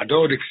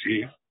 Ador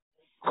Dixi,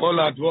 Kol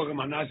Advorim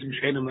Anazim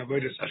Sheinem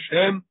Avodas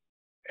Hashem,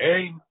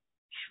 Ein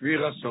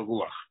Shvira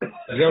Ruach.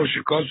 Zeu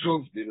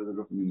Shekosuf.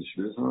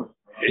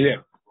 Yeah,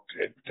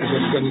 that's what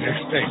I'm going to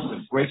explain.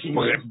 Breaking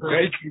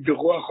the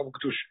Ruach of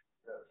Kedusha.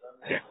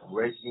 Yeah.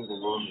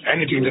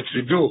 Anything that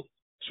you do,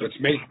 so it's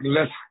making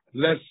less,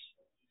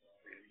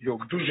 your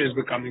Kedusha is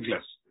becoming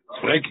less.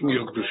 It's breaking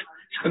your Kedusha.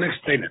 She's going to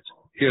explain it.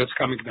 Here it's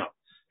coming now.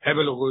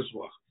 Hebel Ruach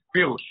Ruach.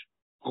 Pirush.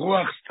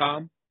 Ruach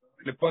Stam,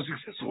 and the Pasuk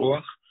says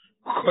Ruach,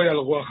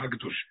 Koyal Ruach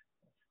HaKedusha.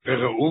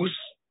 Ve'Reus,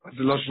 what's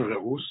the Lashon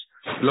Reus?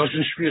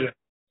 Lashon Shvira. It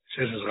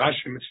says as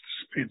Rashi,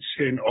 it's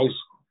saying also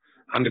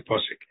on the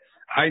Pasuk.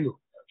 Ainu,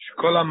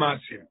 Shekol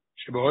HaMasim,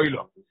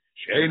 Sheboilo,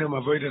 She'einu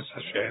Avodas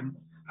Hashem,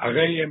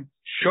 הרי הם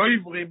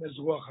שויברים את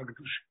רוח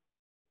הקדושה.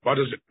 What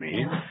does it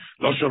mean?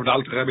 Loshen of the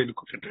Alter Rebbe in the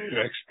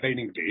Kutetera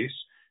explaining this.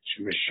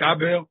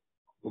 Shemeshaber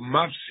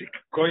umafsik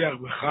koyach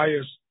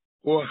v'chayes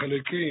ruach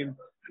elikim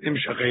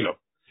nimshach elov.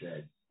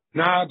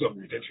 Not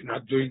only that you're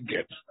not doing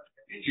it,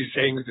 he's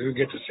saying that you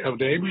get to serve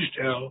the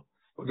Eibishter,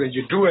 but when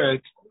you do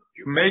it,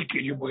 you make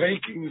it, you're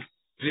breaking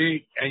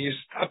and you're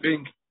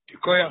stopping the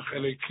koyach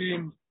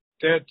elikim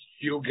that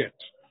you get.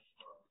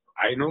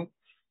 I know.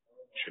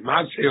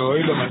 Shematzei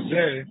oilom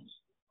hazeh,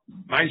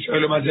 ma'is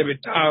oilom hazeh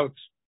without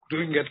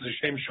doing it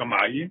l'shem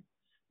shomayim,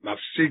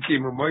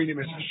 mafsikim umoinim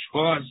es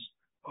hashroaz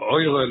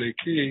oilo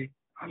eliki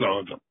al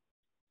odom.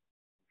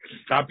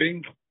 It's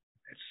stopping.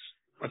 It's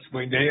what's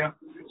moineya?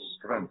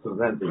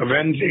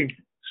 Preventing.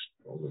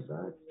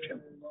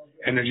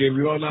 And I gave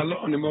you all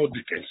alone in more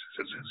details.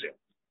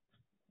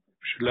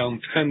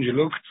 Learn 10, you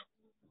looked.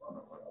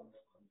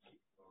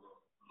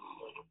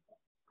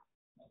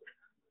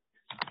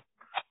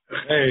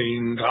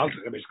 And the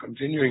Alter Rebbe is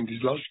continuing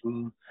this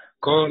Lashon,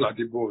 Kol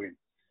HaDiburim,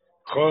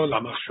 Kol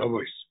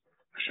HaMachshavos,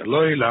 Asher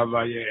lo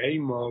ilava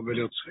ye'eimo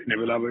v'lirtzone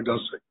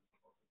v'lavodosoi.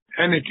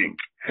 Anything,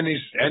 any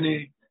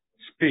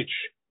speech,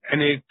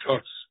 any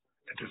thoughts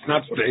that is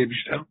not for the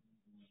Eibishter,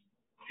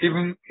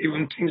 even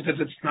things that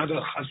it's not a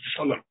Chas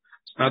V'Sholom,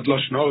 it's not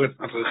Lashon Hora, it's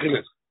not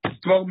Rechiles, it's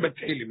Dvar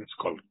Betelim, it's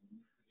called.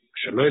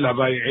 Asher lo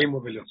ilava ye'eimo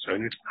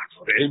v'lirtzone, it's not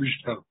for the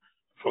Eibishter,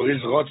 for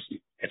his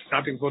Rotzi, it's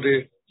nothing for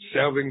the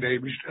serving the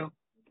Eibishter.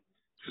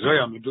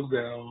 Zoya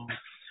Meduber,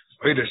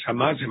 Oide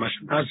Shamazi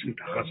Mashnazim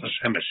Tachas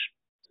HaShemesh.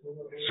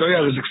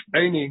 Zoya is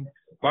explaining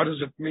what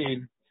does it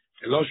mean,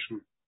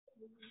 Eloshim.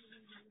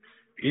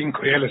 In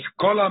Koyeles,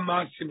 Kol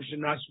HaMasim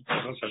Shenasu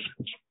Tachas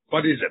HaShemesh.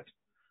 What is it?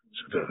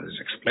 So there is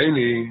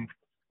explaining,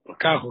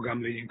 Kachu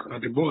Gam Le'in Kol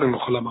HaDiburim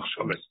V'chol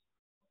HaMachshavos.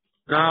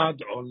 Not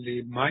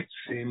only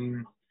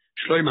Maitzim,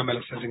 Shloim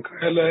HaMelech says in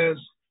Koyeles,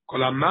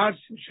 Kol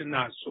HaMasim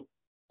Shenasu.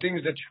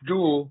 Things that you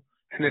do,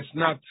 and it's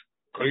not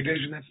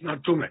Kodesh and it's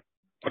not Tumeh.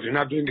 But you're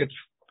not doing it,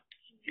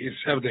 you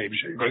serve the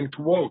Eibishter, you're going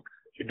to work,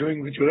 you're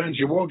doing with your hands,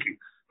 you're working,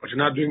 but you're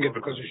not doing it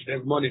because you should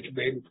have money to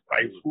be able to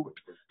buy food,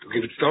 to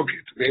give it stock,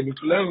 to be able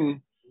to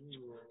learn.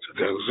 So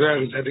the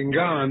Zohar is adding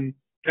on,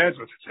 that's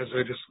what it says,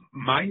 it is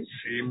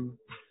Maisim,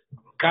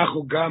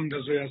 Kachu Gam,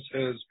 the Zohar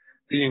says,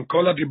 being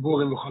Kol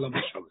HaDiburim V'chol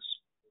HaMachshavos.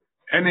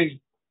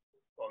 Any,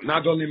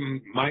 not only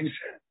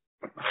Mindset,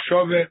 but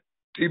Machshove,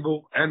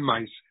 Tibur, and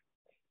Mindset.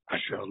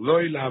 Asher lo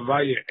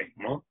ilava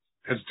ye'eimo,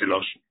 that's the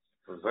Lashon.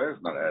 So Zohar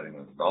is not adding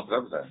this. The Alter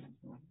Rebbe is adding.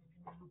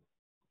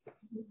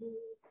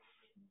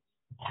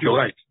 You're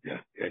right.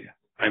 Yeah.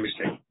 I'm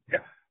mistaken.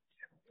 Yeah.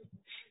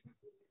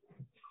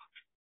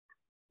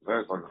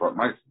 Zohar is talking about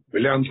mice. We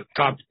learned the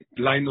top,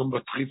 line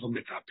number 3 from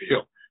the top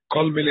here.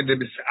 Kol mele de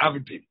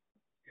misavdim.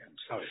 I'm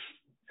sorry.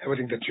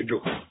 Everything that you do.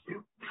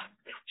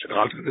 So the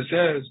Alter Rebbe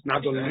says,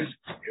 not only this,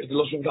 here's the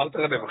Lashon of the Alter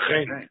Rebbe.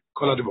 V'chein.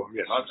 Kol HaDiburim.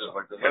 Yes. Not just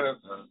like the Zohar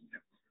says.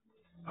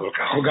 אבל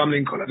ככה גם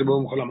לין כל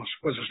הדיבורים כל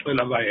המחשבות שלו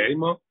ילווה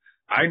יאימו,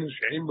 היינו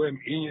שאין בהם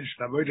עניין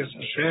של עבודת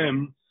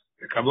השם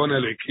וכוון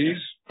אלוקיס,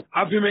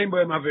 אף אם אין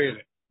בהם עבירה.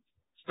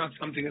 It's not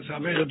something that's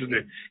עבירה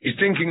today. He's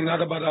thinking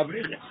not about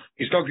עבירה.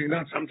 He's talking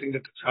not something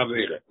that's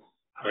עבירה.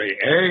 הרי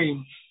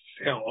אין,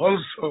 there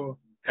also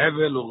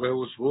הבל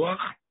וראוס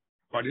רוח.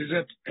 What is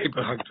it?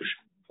 היפך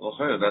הקדושה.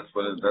 Okay, that's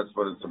what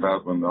it's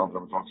about when the Alter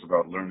Rebbe talks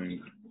about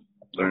learning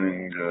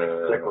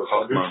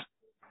Chachma.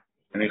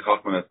 Any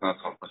Chachma that's not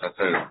Chachma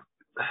Chatzeret.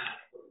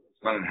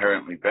 It's not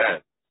inherently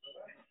bad,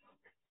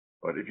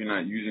 but if you're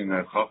not using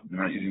that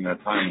you're not using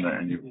that time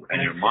and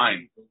your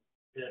mind.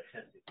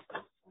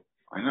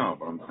 I know,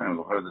 but I'm saying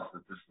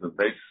this is the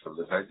basis of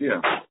this idea.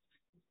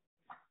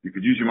 You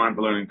could use your mind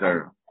for learning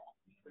Torah,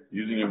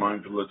 using your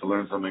mind to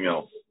learn something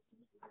else.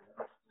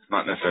 It's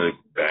not necessarily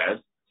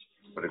bad,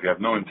 but if you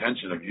have no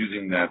intention of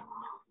using that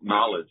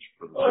knowledge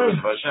for the service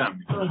of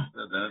Hashem,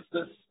 then it's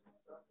this.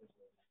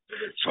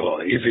 So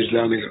if he's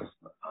learning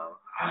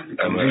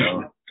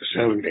to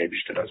serving the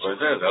Eibishter. That's what it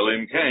says.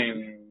 Elim Kain,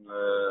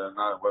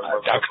 what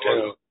does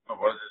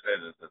it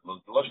say? The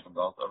Lashon of the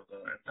Alter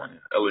Rebbe.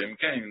 Elim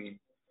Kain.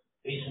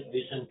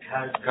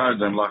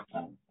 Card and lock.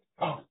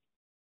 Oh.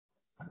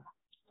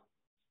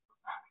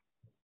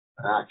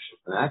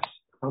 An axe?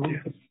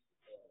 Yeah.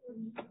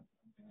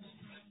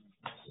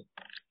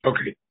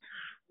 Okay.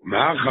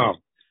 מאחר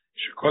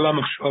שכל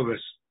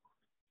המחשובס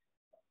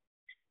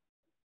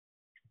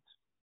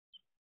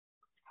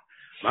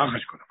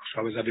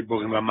זה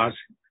הדיבורים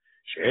והמעשים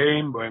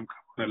שאין בהם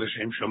כמונה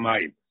לשם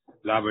שמיים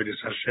לעבוד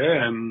את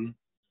השם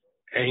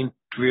אין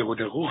תבירו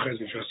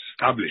דרוחס which was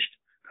established.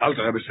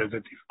 Alter Rebbe says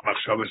that if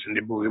מחשובס and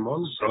דיבורים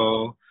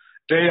also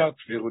they are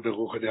תבירו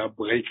דרוחס, they are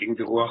breaking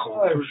the רוח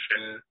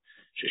הקדושה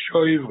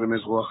ששויב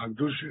רמז רוח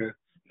הקדושה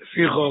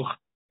לפי חוך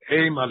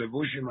הם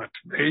הלבושים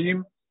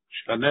הטמאים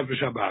של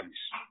הנפש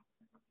הבאמיס.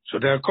 So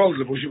they are called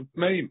levushim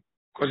tmeim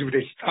because if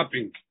they're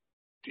stopping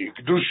the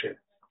kedusha,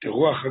 the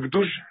ruach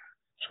hakdusha,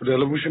 so they're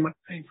levushim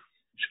tmeim.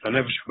 Shel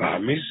hanefesh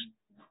ba'amis,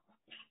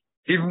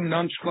 even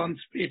nonchalant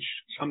speech,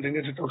 something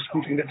that talks,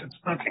 something that it's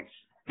nothing.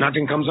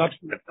 Nothing comes out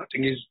from it.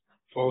 Nothing is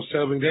for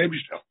serving the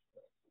Eibishter.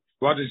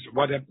 What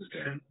happens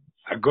then?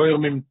 A goyer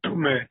mim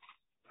tume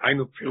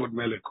Einu Pirud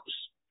Melekus.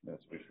 Yes,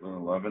 we should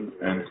learn 11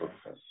 and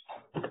Kufches.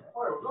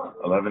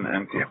 11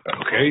 and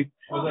Kufches. Okay.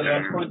 Was the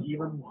last one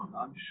even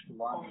lunch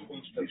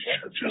speech?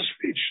 Just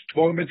speech.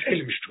 Dvorim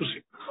Betelim,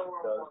 Shtusim.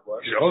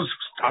 He's also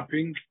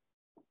stopping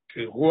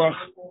the Ruach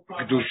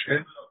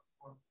Kedusha.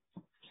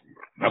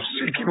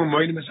 Mafsikim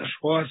u'moinim es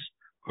hashvoas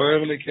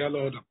ho'er le'kial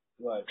ha'odam.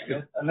 Right.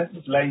 Unless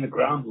it's laying the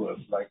groundwork,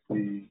 like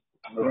the...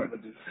 Right.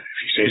 If you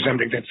say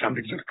something, that's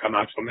something that come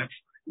out from it.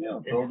 Yeah,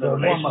 the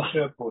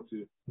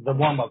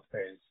warm-up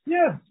phase.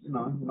 Yeah, you're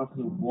not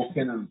going to walk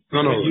in and...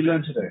 No. You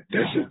learned today.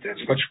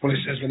 That's what Shmuel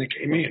says when he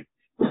came in.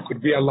 You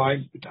could be alive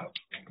without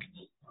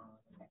talking.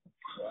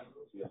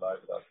 Be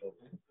alive without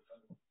talking.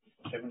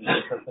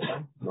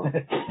 No.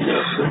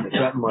 It's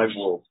not my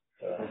world.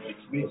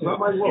 It's not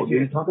my world.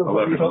 You're talking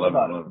about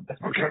 11.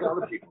 Okay.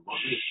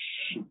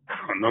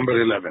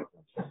 Number 11.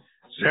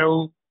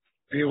 Zeu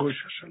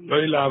pirush lo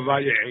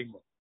ilavaya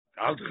ego.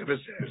 The Alter Rebbe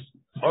says,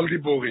 all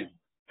diburim,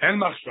 en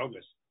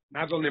machshavos,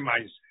 not only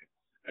mindset.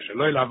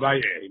 Lo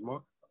ilavaya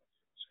ego.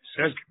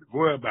 Says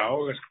before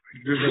ba'oras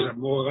kedusha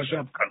zamor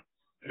rashavkan.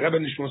 Rebbe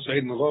Nishmo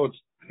Seiden wrote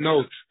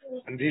note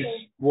on these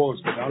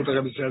words that the Alter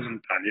Rebbe says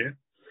in Tanya.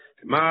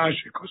 Ma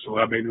shekosu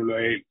Rabbeinu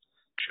Loel,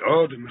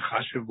 k'shod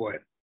mechashev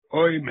bohem.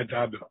 Oy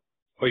medaber.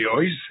 Oy.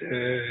 You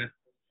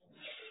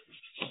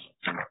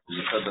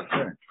said that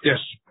today. Yes,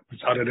 we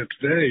started it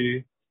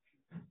today.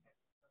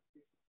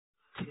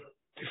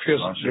 The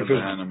first.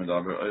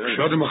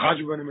 K'shod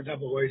mechashev bohem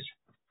medaber oy.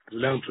 We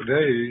learned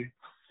today.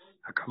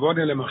 הכבוד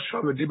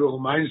למחשוב ודיבור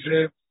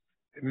ומיינסה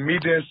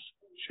מידס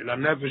של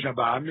הנפש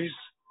הבאמיס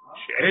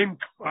שהם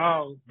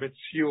כבר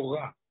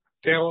בציורה.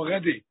 They're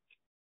already.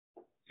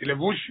 The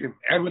levushim,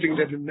 everything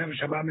that the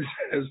nefesh הבאמיס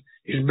says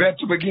is bad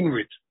to begin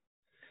with.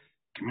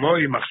 כמו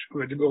עם מחשוב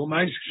ודיבור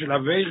ומיינסה של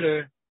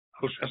הווירה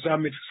על שעשה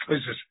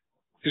מצחויסס.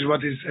 This is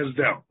what it says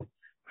there.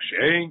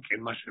 שאין כן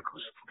מה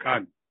שכוסף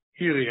כאן.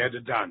 Here he had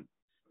it done.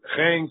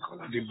 וכן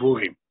כל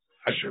הדיבורים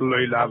אשר לא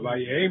ילהבה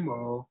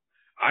יאמו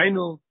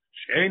היינו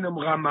Shein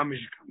amra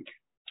mamish kanke.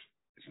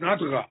 It's not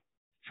ra.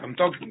 If I'm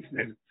talking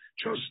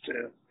just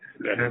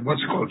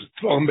what's it called?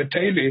 Tvorim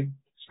Betelim.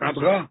 It's not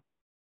ra.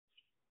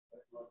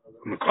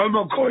 Mekol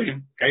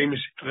mokoyim kaim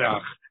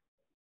esitreach.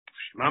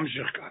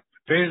 Shemamshich kat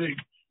Perek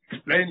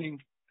explaining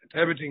that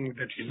everything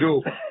that you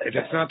do, that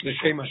it's not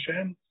l'shem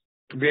Hashem,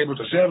 to be able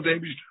to serve the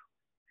Eibishter,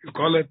 you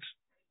call it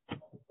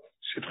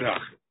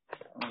sitreach.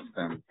 I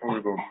understand. Before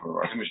we go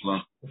for, I think we should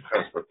learn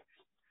Ches, but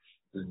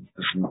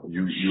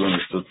you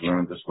understood to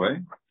learn it this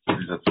way.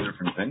 These are two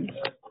different things.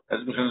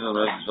 Then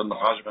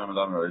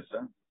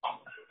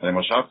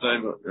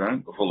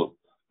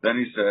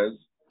he says,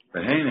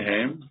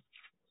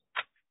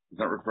 he's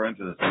not referring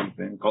to the same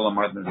thing.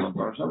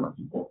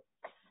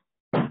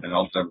 And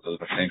also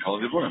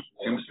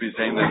seems to be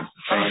saying that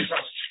it's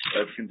a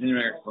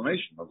continuing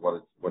explanation of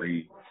what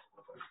he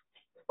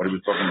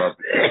was talking about.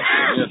 The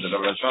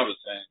Rabbi Shav is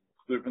saying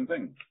two different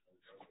things.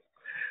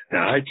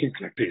 Now I think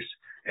like this.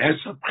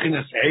 He's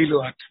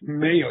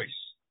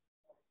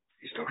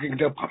talking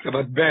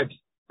about bed.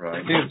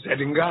 Right. He's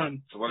adding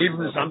on. So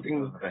even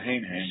something. The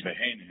Hainheim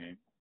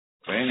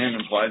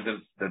implies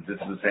that this is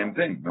the same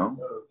thing, no?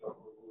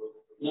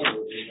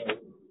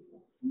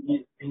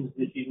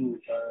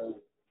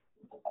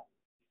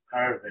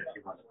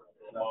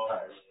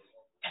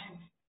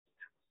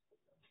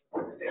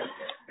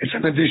 It's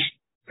an addition.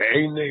 The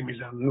Hainheim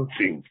is a new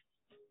thing.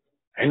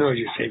 I know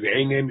you say the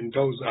Hainheim and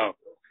those are.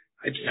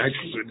 I think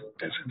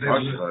that's the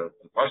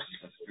Pashtus,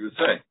 that's what you would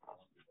say.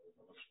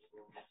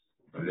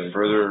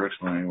 Further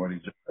explaining what he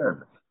just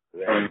said.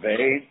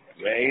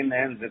 ואין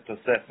הם זה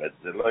תוספת,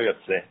 זה לא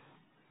יוצא.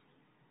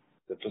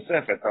 זה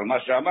תוספת על מה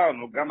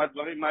שאמרנו, גם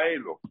הדברים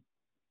האלו.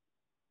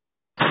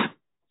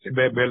 זה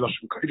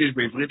בלשון קודש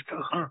בעברית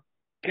ככה?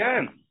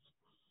 כן.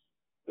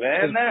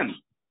 ואין הם.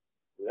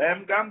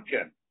 והם גם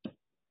כן.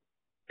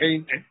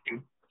 אין.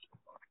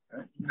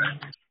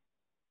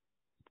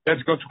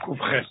 Let's go to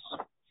Kufches.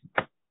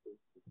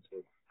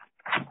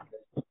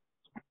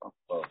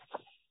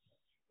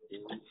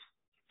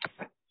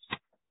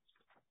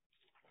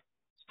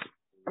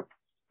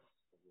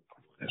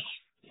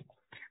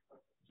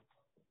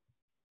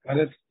 Got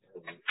it?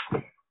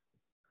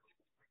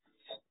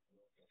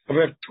 So we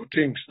have two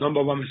things.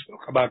 Number one, we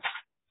spoke about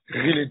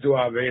really do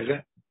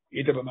Avere,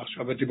 either by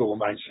Machshava Dibur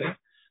Mindset.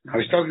 Now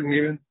he's talking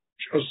even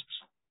just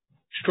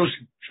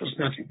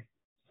nothing.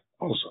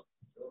 Also,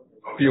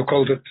 you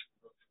called it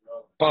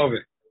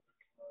Parve.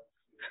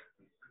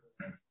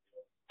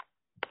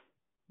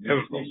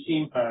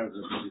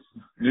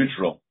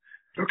 Neutral.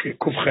 Okay,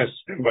 Kufches.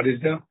 What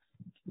is there?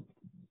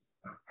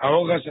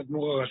 Aoras et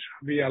Mura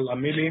Rashavi al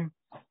Amilim.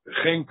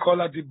 וכן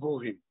כל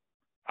הדיבורים.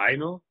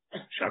 היינו,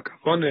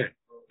 שהכוונה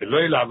ולא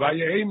ילהבה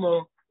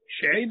יאמו,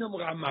 שאין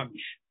אמרה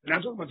ממש.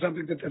 That's what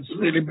something that's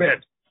really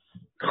bad.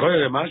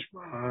 ככל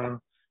משמע,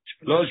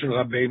 שלא של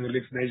רבינו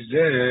לפני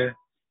זה,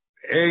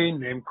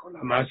 אין הם כל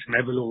המעשים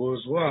הבל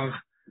ורוז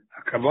רוח,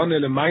 הכוונה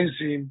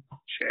למיינסים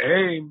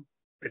שאין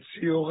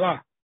בציורה.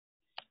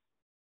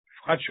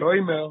 בפרט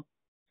שאומר,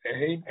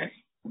 אין.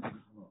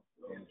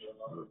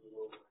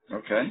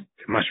 Okay.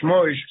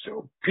 משמעו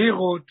שזהו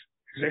פירוט,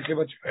 זה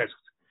כיוון שפסק,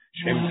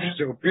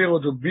 שזהו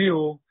פירוט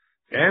וביור,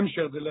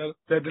 המשך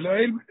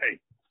דלאל מדי.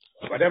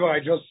 Whatever I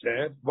just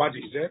said, what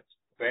is it?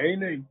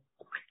 בעיני.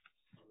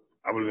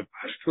 אבל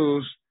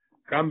בפשטוס,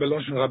 גם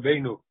בלושן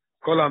רבינו,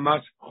 כל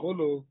המס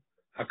וכולו,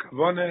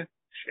 הכוונה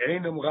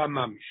שאין אמרה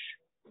ממש.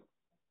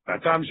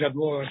 והטעם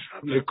שאדמור עכשיו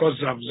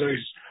לכוסף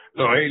זויס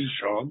לא אל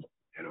שום,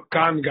 אלא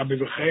כאן גם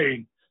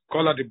בבחיין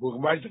כל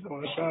הדיבור, מה יש לדבר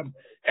עכשיו?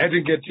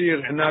 אדן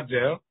גטיר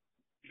אנדר,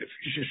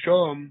 לפי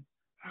ששום,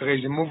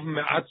 הרי זה מוב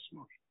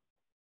מעצמו.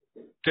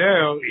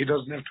 There, he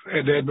doesn't have to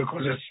add it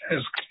because it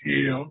says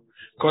clear,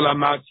 כל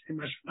המעשים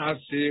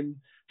השנעשים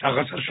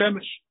תחת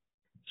השמש.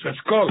 So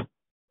it's called.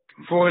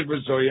 מפורש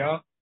בזויה,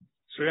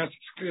 זויה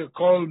it's clear,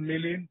 כל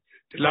מילים,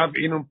 תלב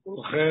אינום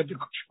פולחה,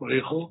 דקודש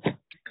בריחו,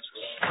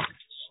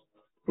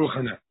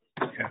 פולחנה.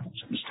 Yeah,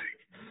 it's a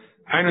mistake.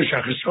 היינו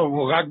שהחיסור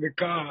הוא רק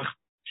בכך,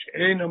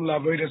 שאינם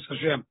לעבוד את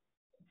השם.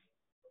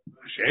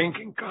 שאין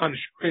כן כאן,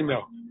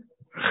 שאומר,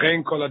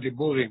 וכן כל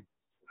הדיבורים,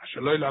 אשר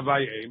לא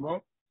ילווי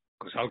אימו,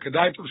 כוסל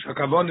כדאי טוב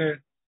שהכוונה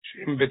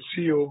שאם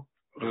בציור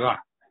רע.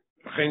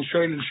 לכן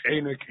שואל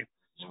שאינו כן.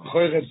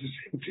 זוכר את זה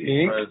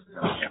סמטי,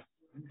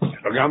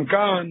 וגם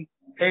כאן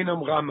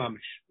אינם רע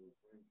ממש.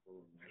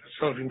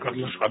 לצורך עם כל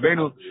מש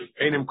רבנו,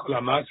 אינם כל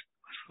המס,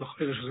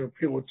 זוכר שזה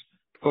פירוט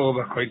פה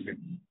בקוידלים.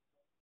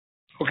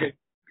 אוקיי,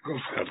 go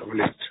further, we'll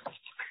leave it.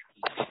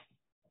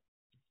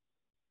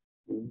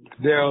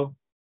 There,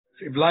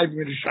 sie bleiben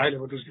mit der Scheile,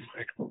 wo du es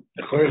gefragt hast.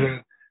 Der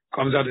Heure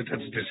kommt out,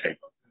 that's the same.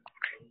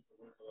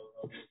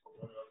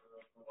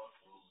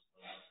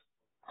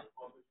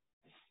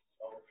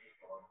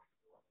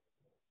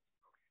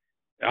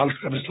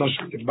 אלף רבי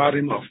שלושן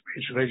דיברים auf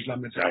פייש ריש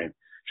למד זין.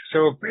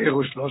 שזהו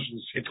פירוש שלושן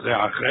סתרי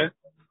אחר,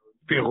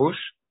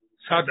 פירוש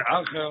צד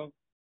אחר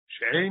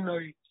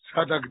שאינוי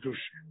צד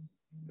הקדושה.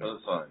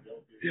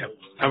 Yeah,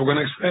 I'm going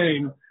to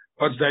explain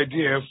what's the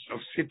idea of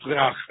sitri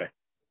achre.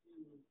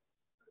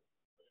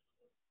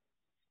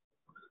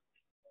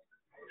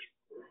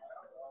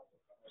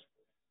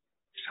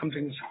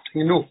 Something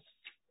new.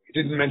 He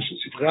didn't mention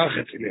sitri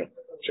achre earlier.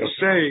 Just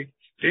say,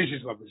 this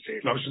is what we say.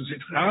 Loshen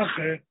sitri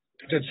achre,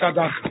 it's tzad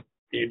achre.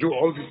 You do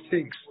all these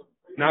things,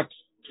 not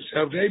to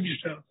serve the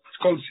Eibishter. It's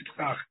called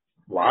sitri achre.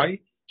 Why?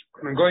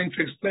 I'm going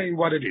to explain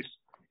what it is.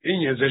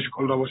 Inye ze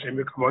shekol dovo shem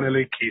v'kavon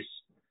elei kis.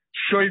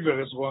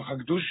 Shoiver is Ruach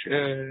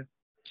HaKadosh,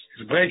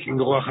 is breaking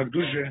the Ruach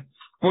HaKadosh,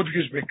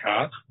 mudgish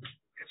bekach,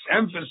 it's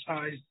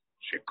emphasized,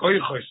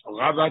 shekoichos,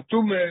 Rav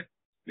HaTume,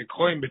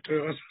 nikroim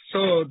b'toras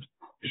hasod,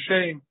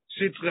 b'shem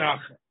sitri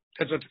achre.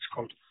 That's what it's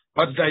called.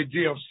 What's the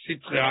idea of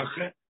sitri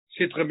achre?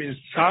 Sitri means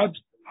tzad,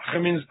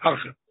 achre means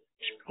achre.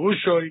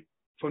 Shperushoi,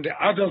 from the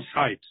other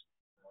side.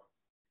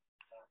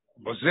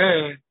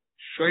 Bozeh,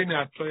 shoyne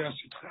atoya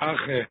sitri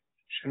achre,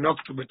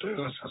 shenoktu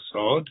b'toras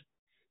hasod,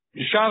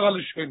 nishar al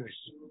shoynes.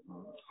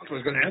 I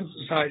was going to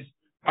emphasize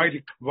why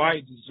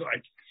the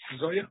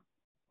Zoya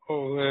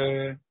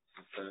or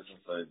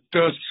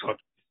Tersot.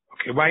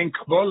 Okay, why in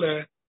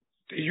Kabbalah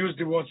they use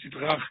the word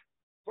Sitrach?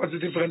 What's the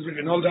difference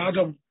between all the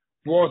other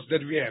words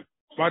that we have?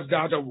 What's the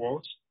other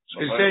words?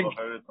 So he's saying,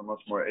 it's a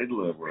much more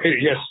edler word.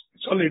 Yes,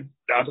 it's only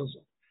the others.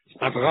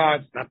 It's not Ra,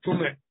 it's not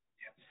Tume.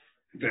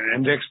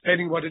 And they're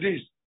explaining what it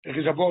is. There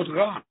is a word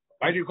Ra.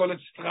 Why do you call it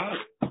Sitrach?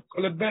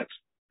 Call it Bet.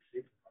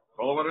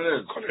 Call it what it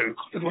is. Call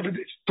it what it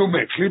is.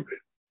 Tume, Klippe.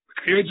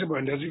 Creates a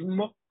and there's even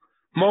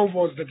more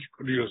words that you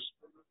could use.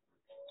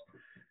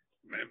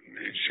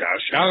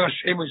 Sha'ar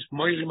Hashem is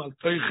moirim al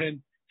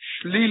toichen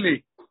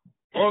shlili.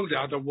 All the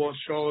other words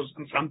shows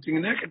on something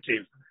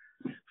negative.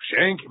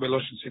 She'en ki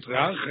beloshen sitri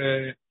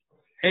achre,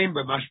 ein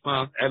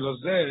b'mashma elo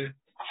zeh,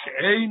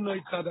 she'ein lo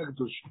yitzad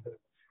ha'kedusha.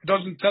 It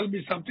doesn't tell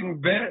me something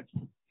bad.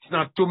 It's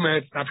not tumah,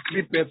 it's not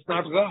klippe, it's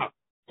not ra.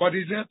 What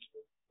is it?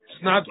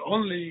 It's not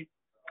only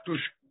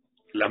kedusha.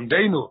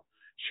 Lamdeinu.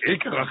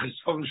 שעיקר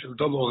החיסון של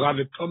דובו רב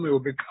ותומי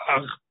הוא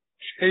בכך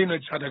שאינו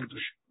צד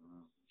הקדושה.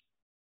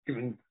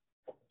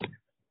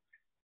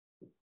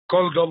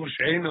 כל דובו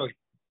שאינו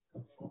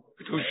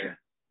קדושה.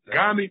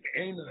 גם אם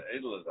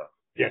אינו.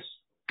 Yes.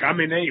 גם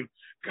אם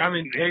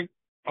אינו.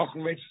 אוכן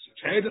ויצא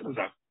שעדן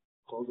לזך.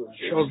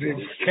 shows the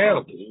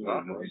scale.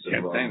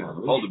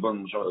 All the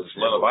buns show the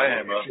smell of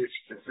I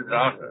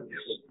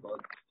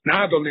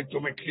Not only to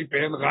make clip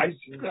and rice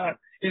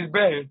is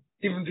bad,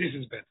 even this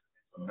is bad.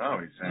 No,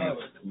 he's saying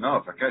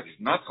no. Fakat, he's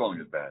not calling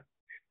it bad.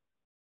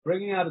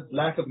 Bringing out its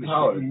lack of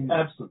power, its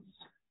absence.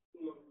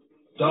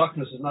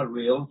 Darkness is not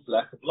real; it's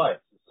lack of light.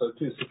 So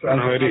too,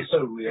 no, it is so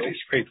real. It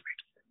is.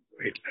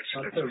 Wait.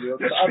 Not so real.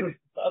 Let's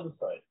The other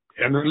side.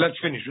 Yeah, no, let's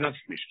finish. We're not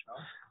finished.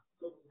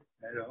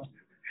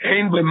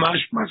 אין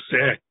במשמע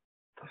זה,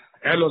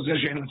 אלו זה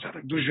שאין מצד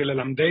הקדושה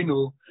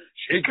ללמדנו,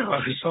 שעיקר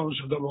החיסון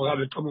של דובו רב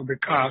ותומר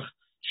בכך,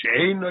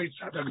 שאינו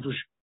יצד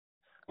הקדושה.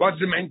 What's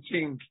the main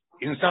thing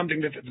in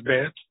something that is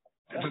bad?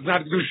 That is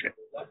not קדושה.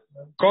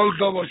 כל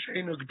דובו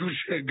שאינו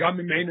קדושה, גם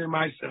אם אינו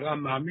מייסרה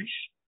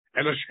ממש,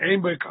 אלא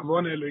שאין בו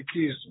כבון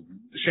אלוהיקיס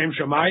לשם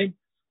שמיים,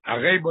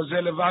 הרי בו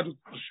זה לבד הוא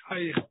כבר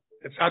שייך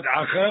לצד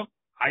אחר,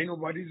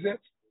 היינו what is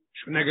it?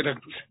 שהוא נגד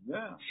הקדושה.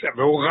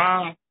 והוא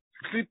רע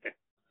klippe.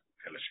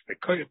 To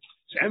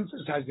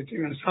emphasize that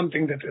even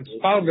something that it's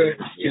parve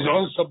is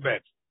also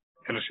bad.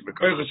 A lot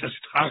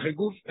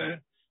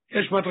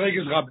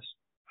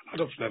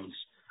of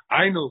levels.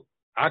 Ainu,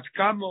 at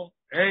kamo,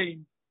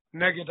 ein,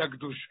 neged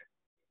akdushe.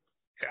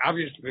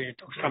 Obviously, when you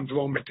talk some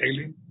dvom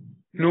metelim,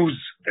 news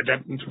that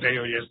happened today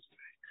or yesterday.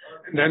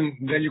 And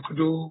then you could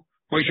do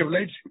Moshe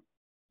Vleitzim.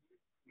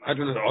 I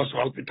don't know, also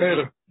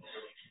Alpiter.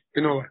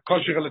 You know,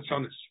 kosher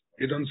eletzonis.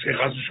 You don't say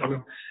Chas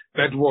v'sholem,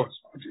 bad words.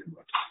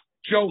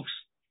 Jokes.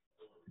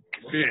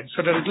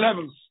 So there is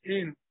levels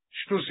in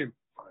Shtusim.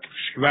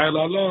 Shiva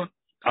Elo,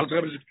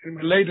 Alter Rebbe is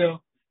later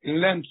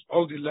in length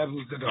all the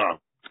levels that are.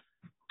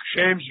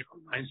 Shem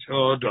shekol mein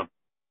seodom.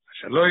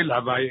 Shaloi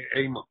lavai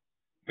eimo.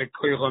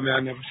 Mekoiro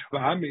me'anefesh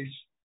ha'amis.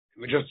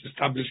 We just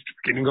established the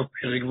beginning of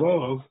Perek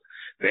Vov.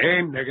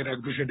 Ve'em neged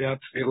ha'kedusha de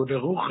ha'tzviru de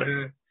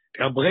ruche.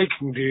 They are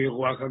breaking the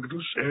ruach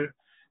ha'kedusha.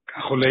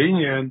 Kach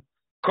u'le'inyan.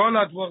 Kol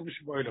ha'dvor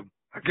v'sheboilom.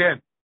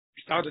 Again,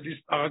 we started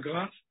this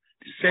paragraph.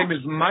 The same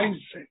as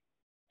mindset.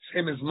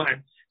 Same as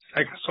mind. It's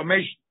like a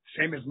summation.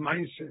 Same as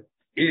mindset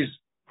is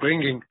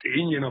bringing the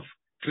union of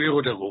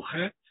Tviru de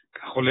Ruche.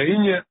 Kach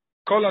u'le'inyan.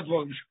 Kol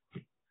ha'dvor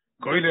v'sheboilom.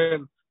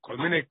 Koilem. Kol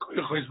minei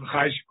koichois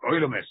v'chai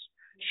shekoilom es.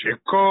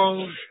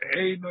 Shekol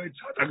she'eino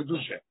itzat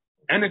ha'kedusha.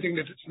 Anything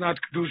that it's not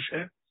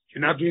kedusha,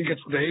 you're not doing it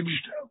for the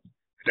Eibishter.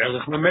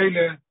 Derech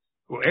memele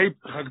hu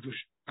eipach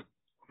ha'kedusha.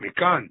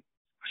 Mikan,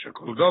 asher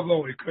kol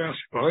dovo ikreach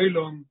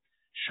she'oilom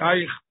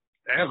shaykh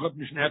le'echot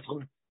mishnei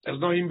atchum. There's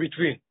no in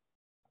between.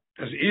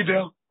 There's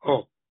either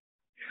or.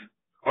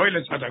 Oil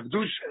etzat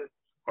ha'kedusha,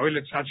 oil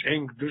etzat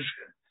she'ein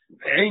kedusha,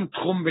 ve'ein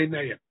tchum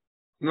beinayim.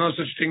 No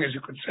such thing as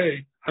you could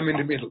say, I'm in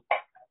the middle.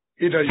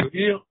 Either you're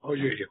here or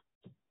you're here.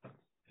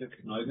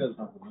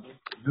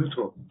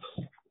 Neutral.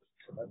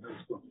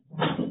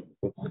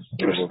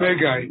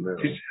 Guy,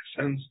 this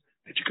sense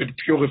that you could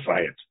purify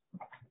it.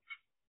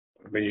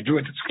 When you do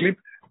it, it's clip.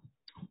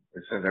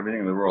 It says everything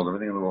in the world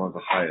is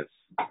the highest.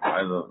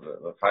 Either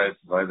the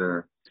highest is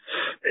either.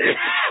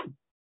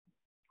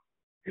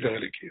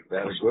 That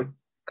is good.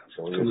 That's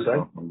what you say.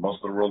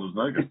 Most of the world is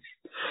negative.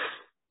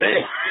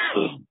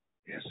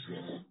 Yes.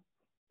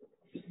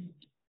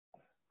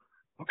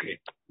 Okay.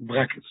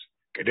 Brackets.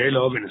 Kedei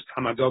lo'oven es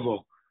tam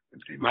adovo.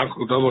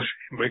 Marco dovo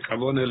she'im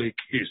v'kavon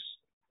elikis.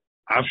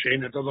 אף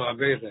שאין הדבר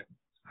עבירה,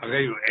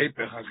 הרי הוא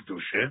היפך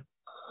הקדושה,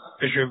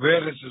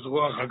 ושברס את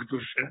רוח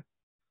הקדושה,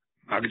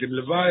 מקדים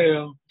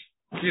לבאר,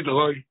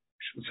 כדרוי,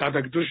 שמצד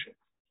הקדושה.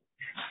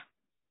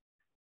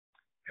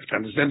 If you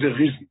understand the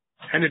reason,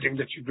 anything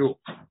that you do,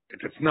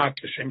 that it's not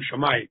L'Shem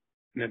Shammai,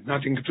 and it's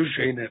nothing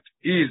Kedusha in it,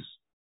 is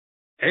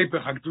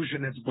היפך הקדושה,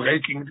 and it's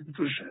breaking the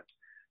Kedusha.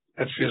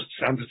 Let's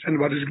just understand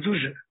what is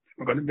Kedusha.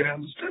 We're going to be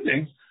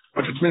understanding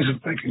what it means it's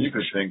breaking. You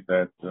could think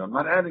that I'm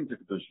not adding to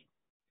Kedusha.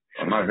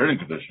 I'm not hurting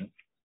Kedusha.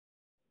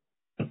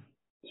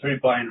 It's very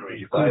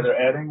binary. It's either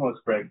adding or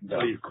it's breaking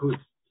down. You could.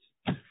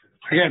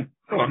 Again,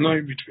 I'm not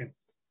in between.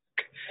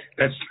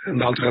 That's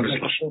an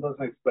alternative. It still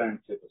doesn't explain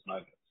Tzippas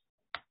Nuggets.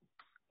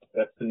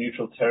 That's the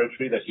neutral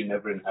territory that you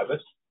never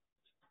inhabit.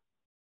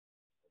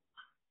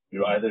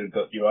 You're either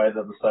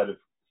on the side of.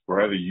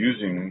 We're either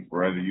using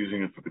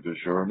it for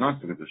Kedusha or not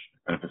for Kedusha.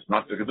 And if it's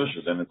not for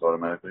Kedusha, then it's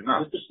automatically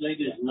not. Tzippas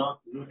Nuggets is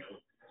not neutral.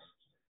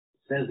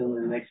 Says in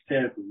the next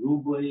paragraph,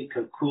 Ruboi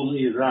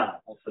Kakuli Ra.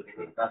 Also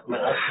true. That's my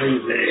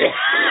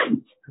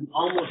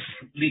almost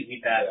completely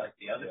bad like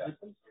the other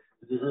systems,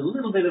 but there's a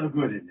little bit of a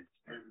good in it.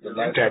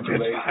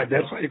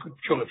 That's why you could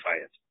purify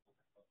it.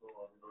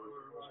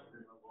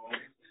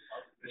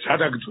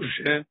 Tzad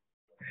HaKdusha,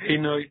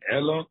 Einoi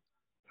Elo,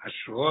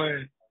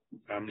 Ashroe,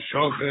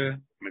 V'amshoche,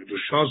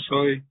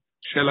 Mekdushosoi,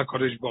 Shel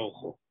HaKodesh Baruch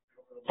Hu.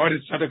 What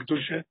is Tzad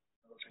HaKdusha?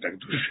 Tzad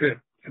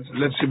HaKdusha,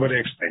 let's see what they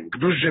explain.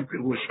 Kedusha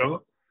Pirusho,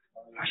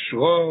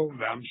 אשרו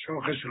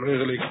והמשוכר שלא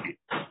ירליקי.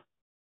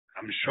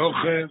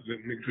 המשוכר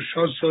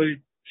ומקדושוסוי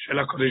של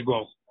הקודש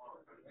ברוך.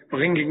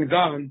 Bringing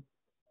down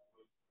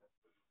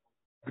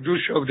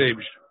קדושה of the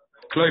Eibishter.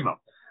 כלומר,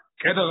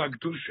 קדר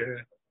הקדושה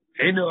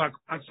אינו רק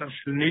מצב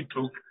של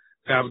ניתוק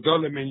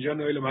והבדול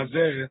למנג'ון אוהלם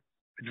הזה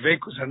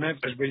בדבקוס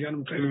הנפש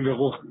בעניינים טובים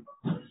ורוחים.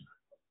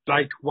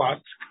 Like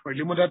what? כמו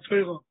לימוד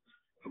התורה.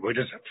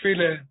 עבודת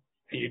התפילה,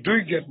 and you do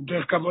get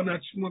דרך כוון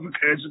עצמו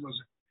וכיוצא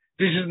בזה.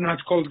 This is not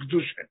called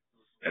קדושה.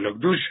 אלא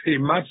קדושה היא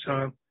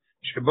מצב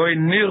שבו היא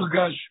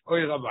נרגש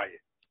אויר הוויה.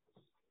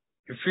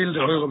 You feel the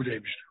oil of the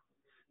Eibishter.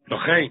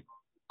 לכן,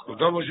 כל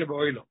דובר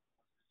שבאוילו,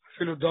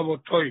 אפילו דובר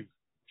טוב,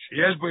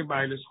 שיש בו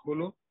מיילס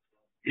חולו,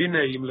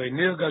 הנה אם לא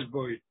נרגש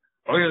בו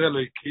אויר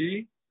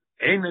אלוהיקי,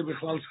 אין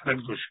בכלל צד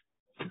הקדושה.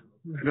 I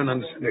don't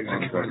understand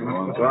exactly.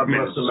 God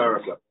bless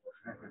America.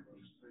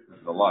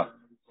 It's a lot.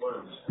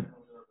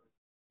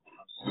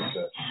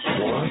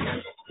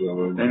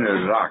 In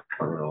a rock.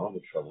 I'm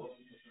in trouble.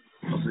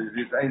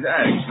 He's adding.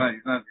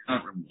 He's not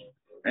from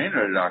ain't a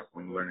rock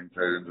when learning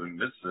Torah and doing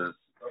this.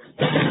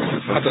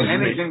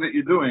 Anything that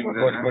you're doing.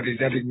 What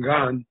is adding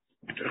on?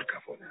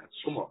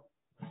 Sumo.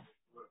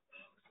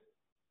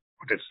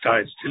 But it's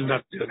still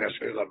not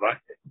Nirgash Rabbi.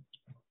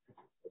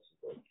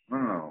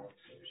 No.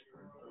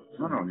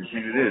 You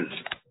think it is.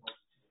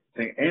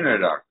 saying Einer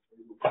Dak.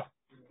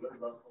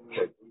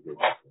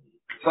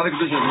 Tzaddik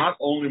Kedusha is not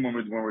only when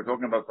we're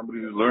talking about somebody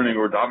who's learning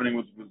or davening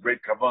with great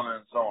kavanah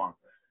and so on,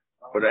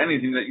 but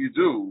anything that you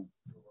do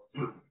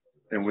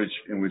in which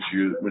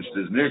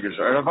there's nirgish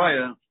or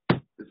avaya,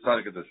 it's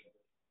tzaddik Kedusha.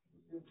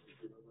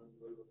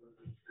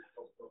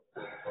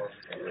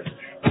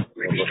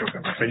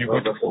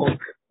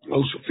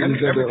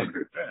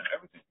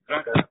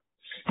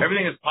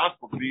 Everything is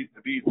possible to be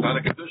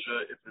tzaddik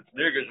Kedusha if it's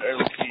nirgish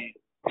or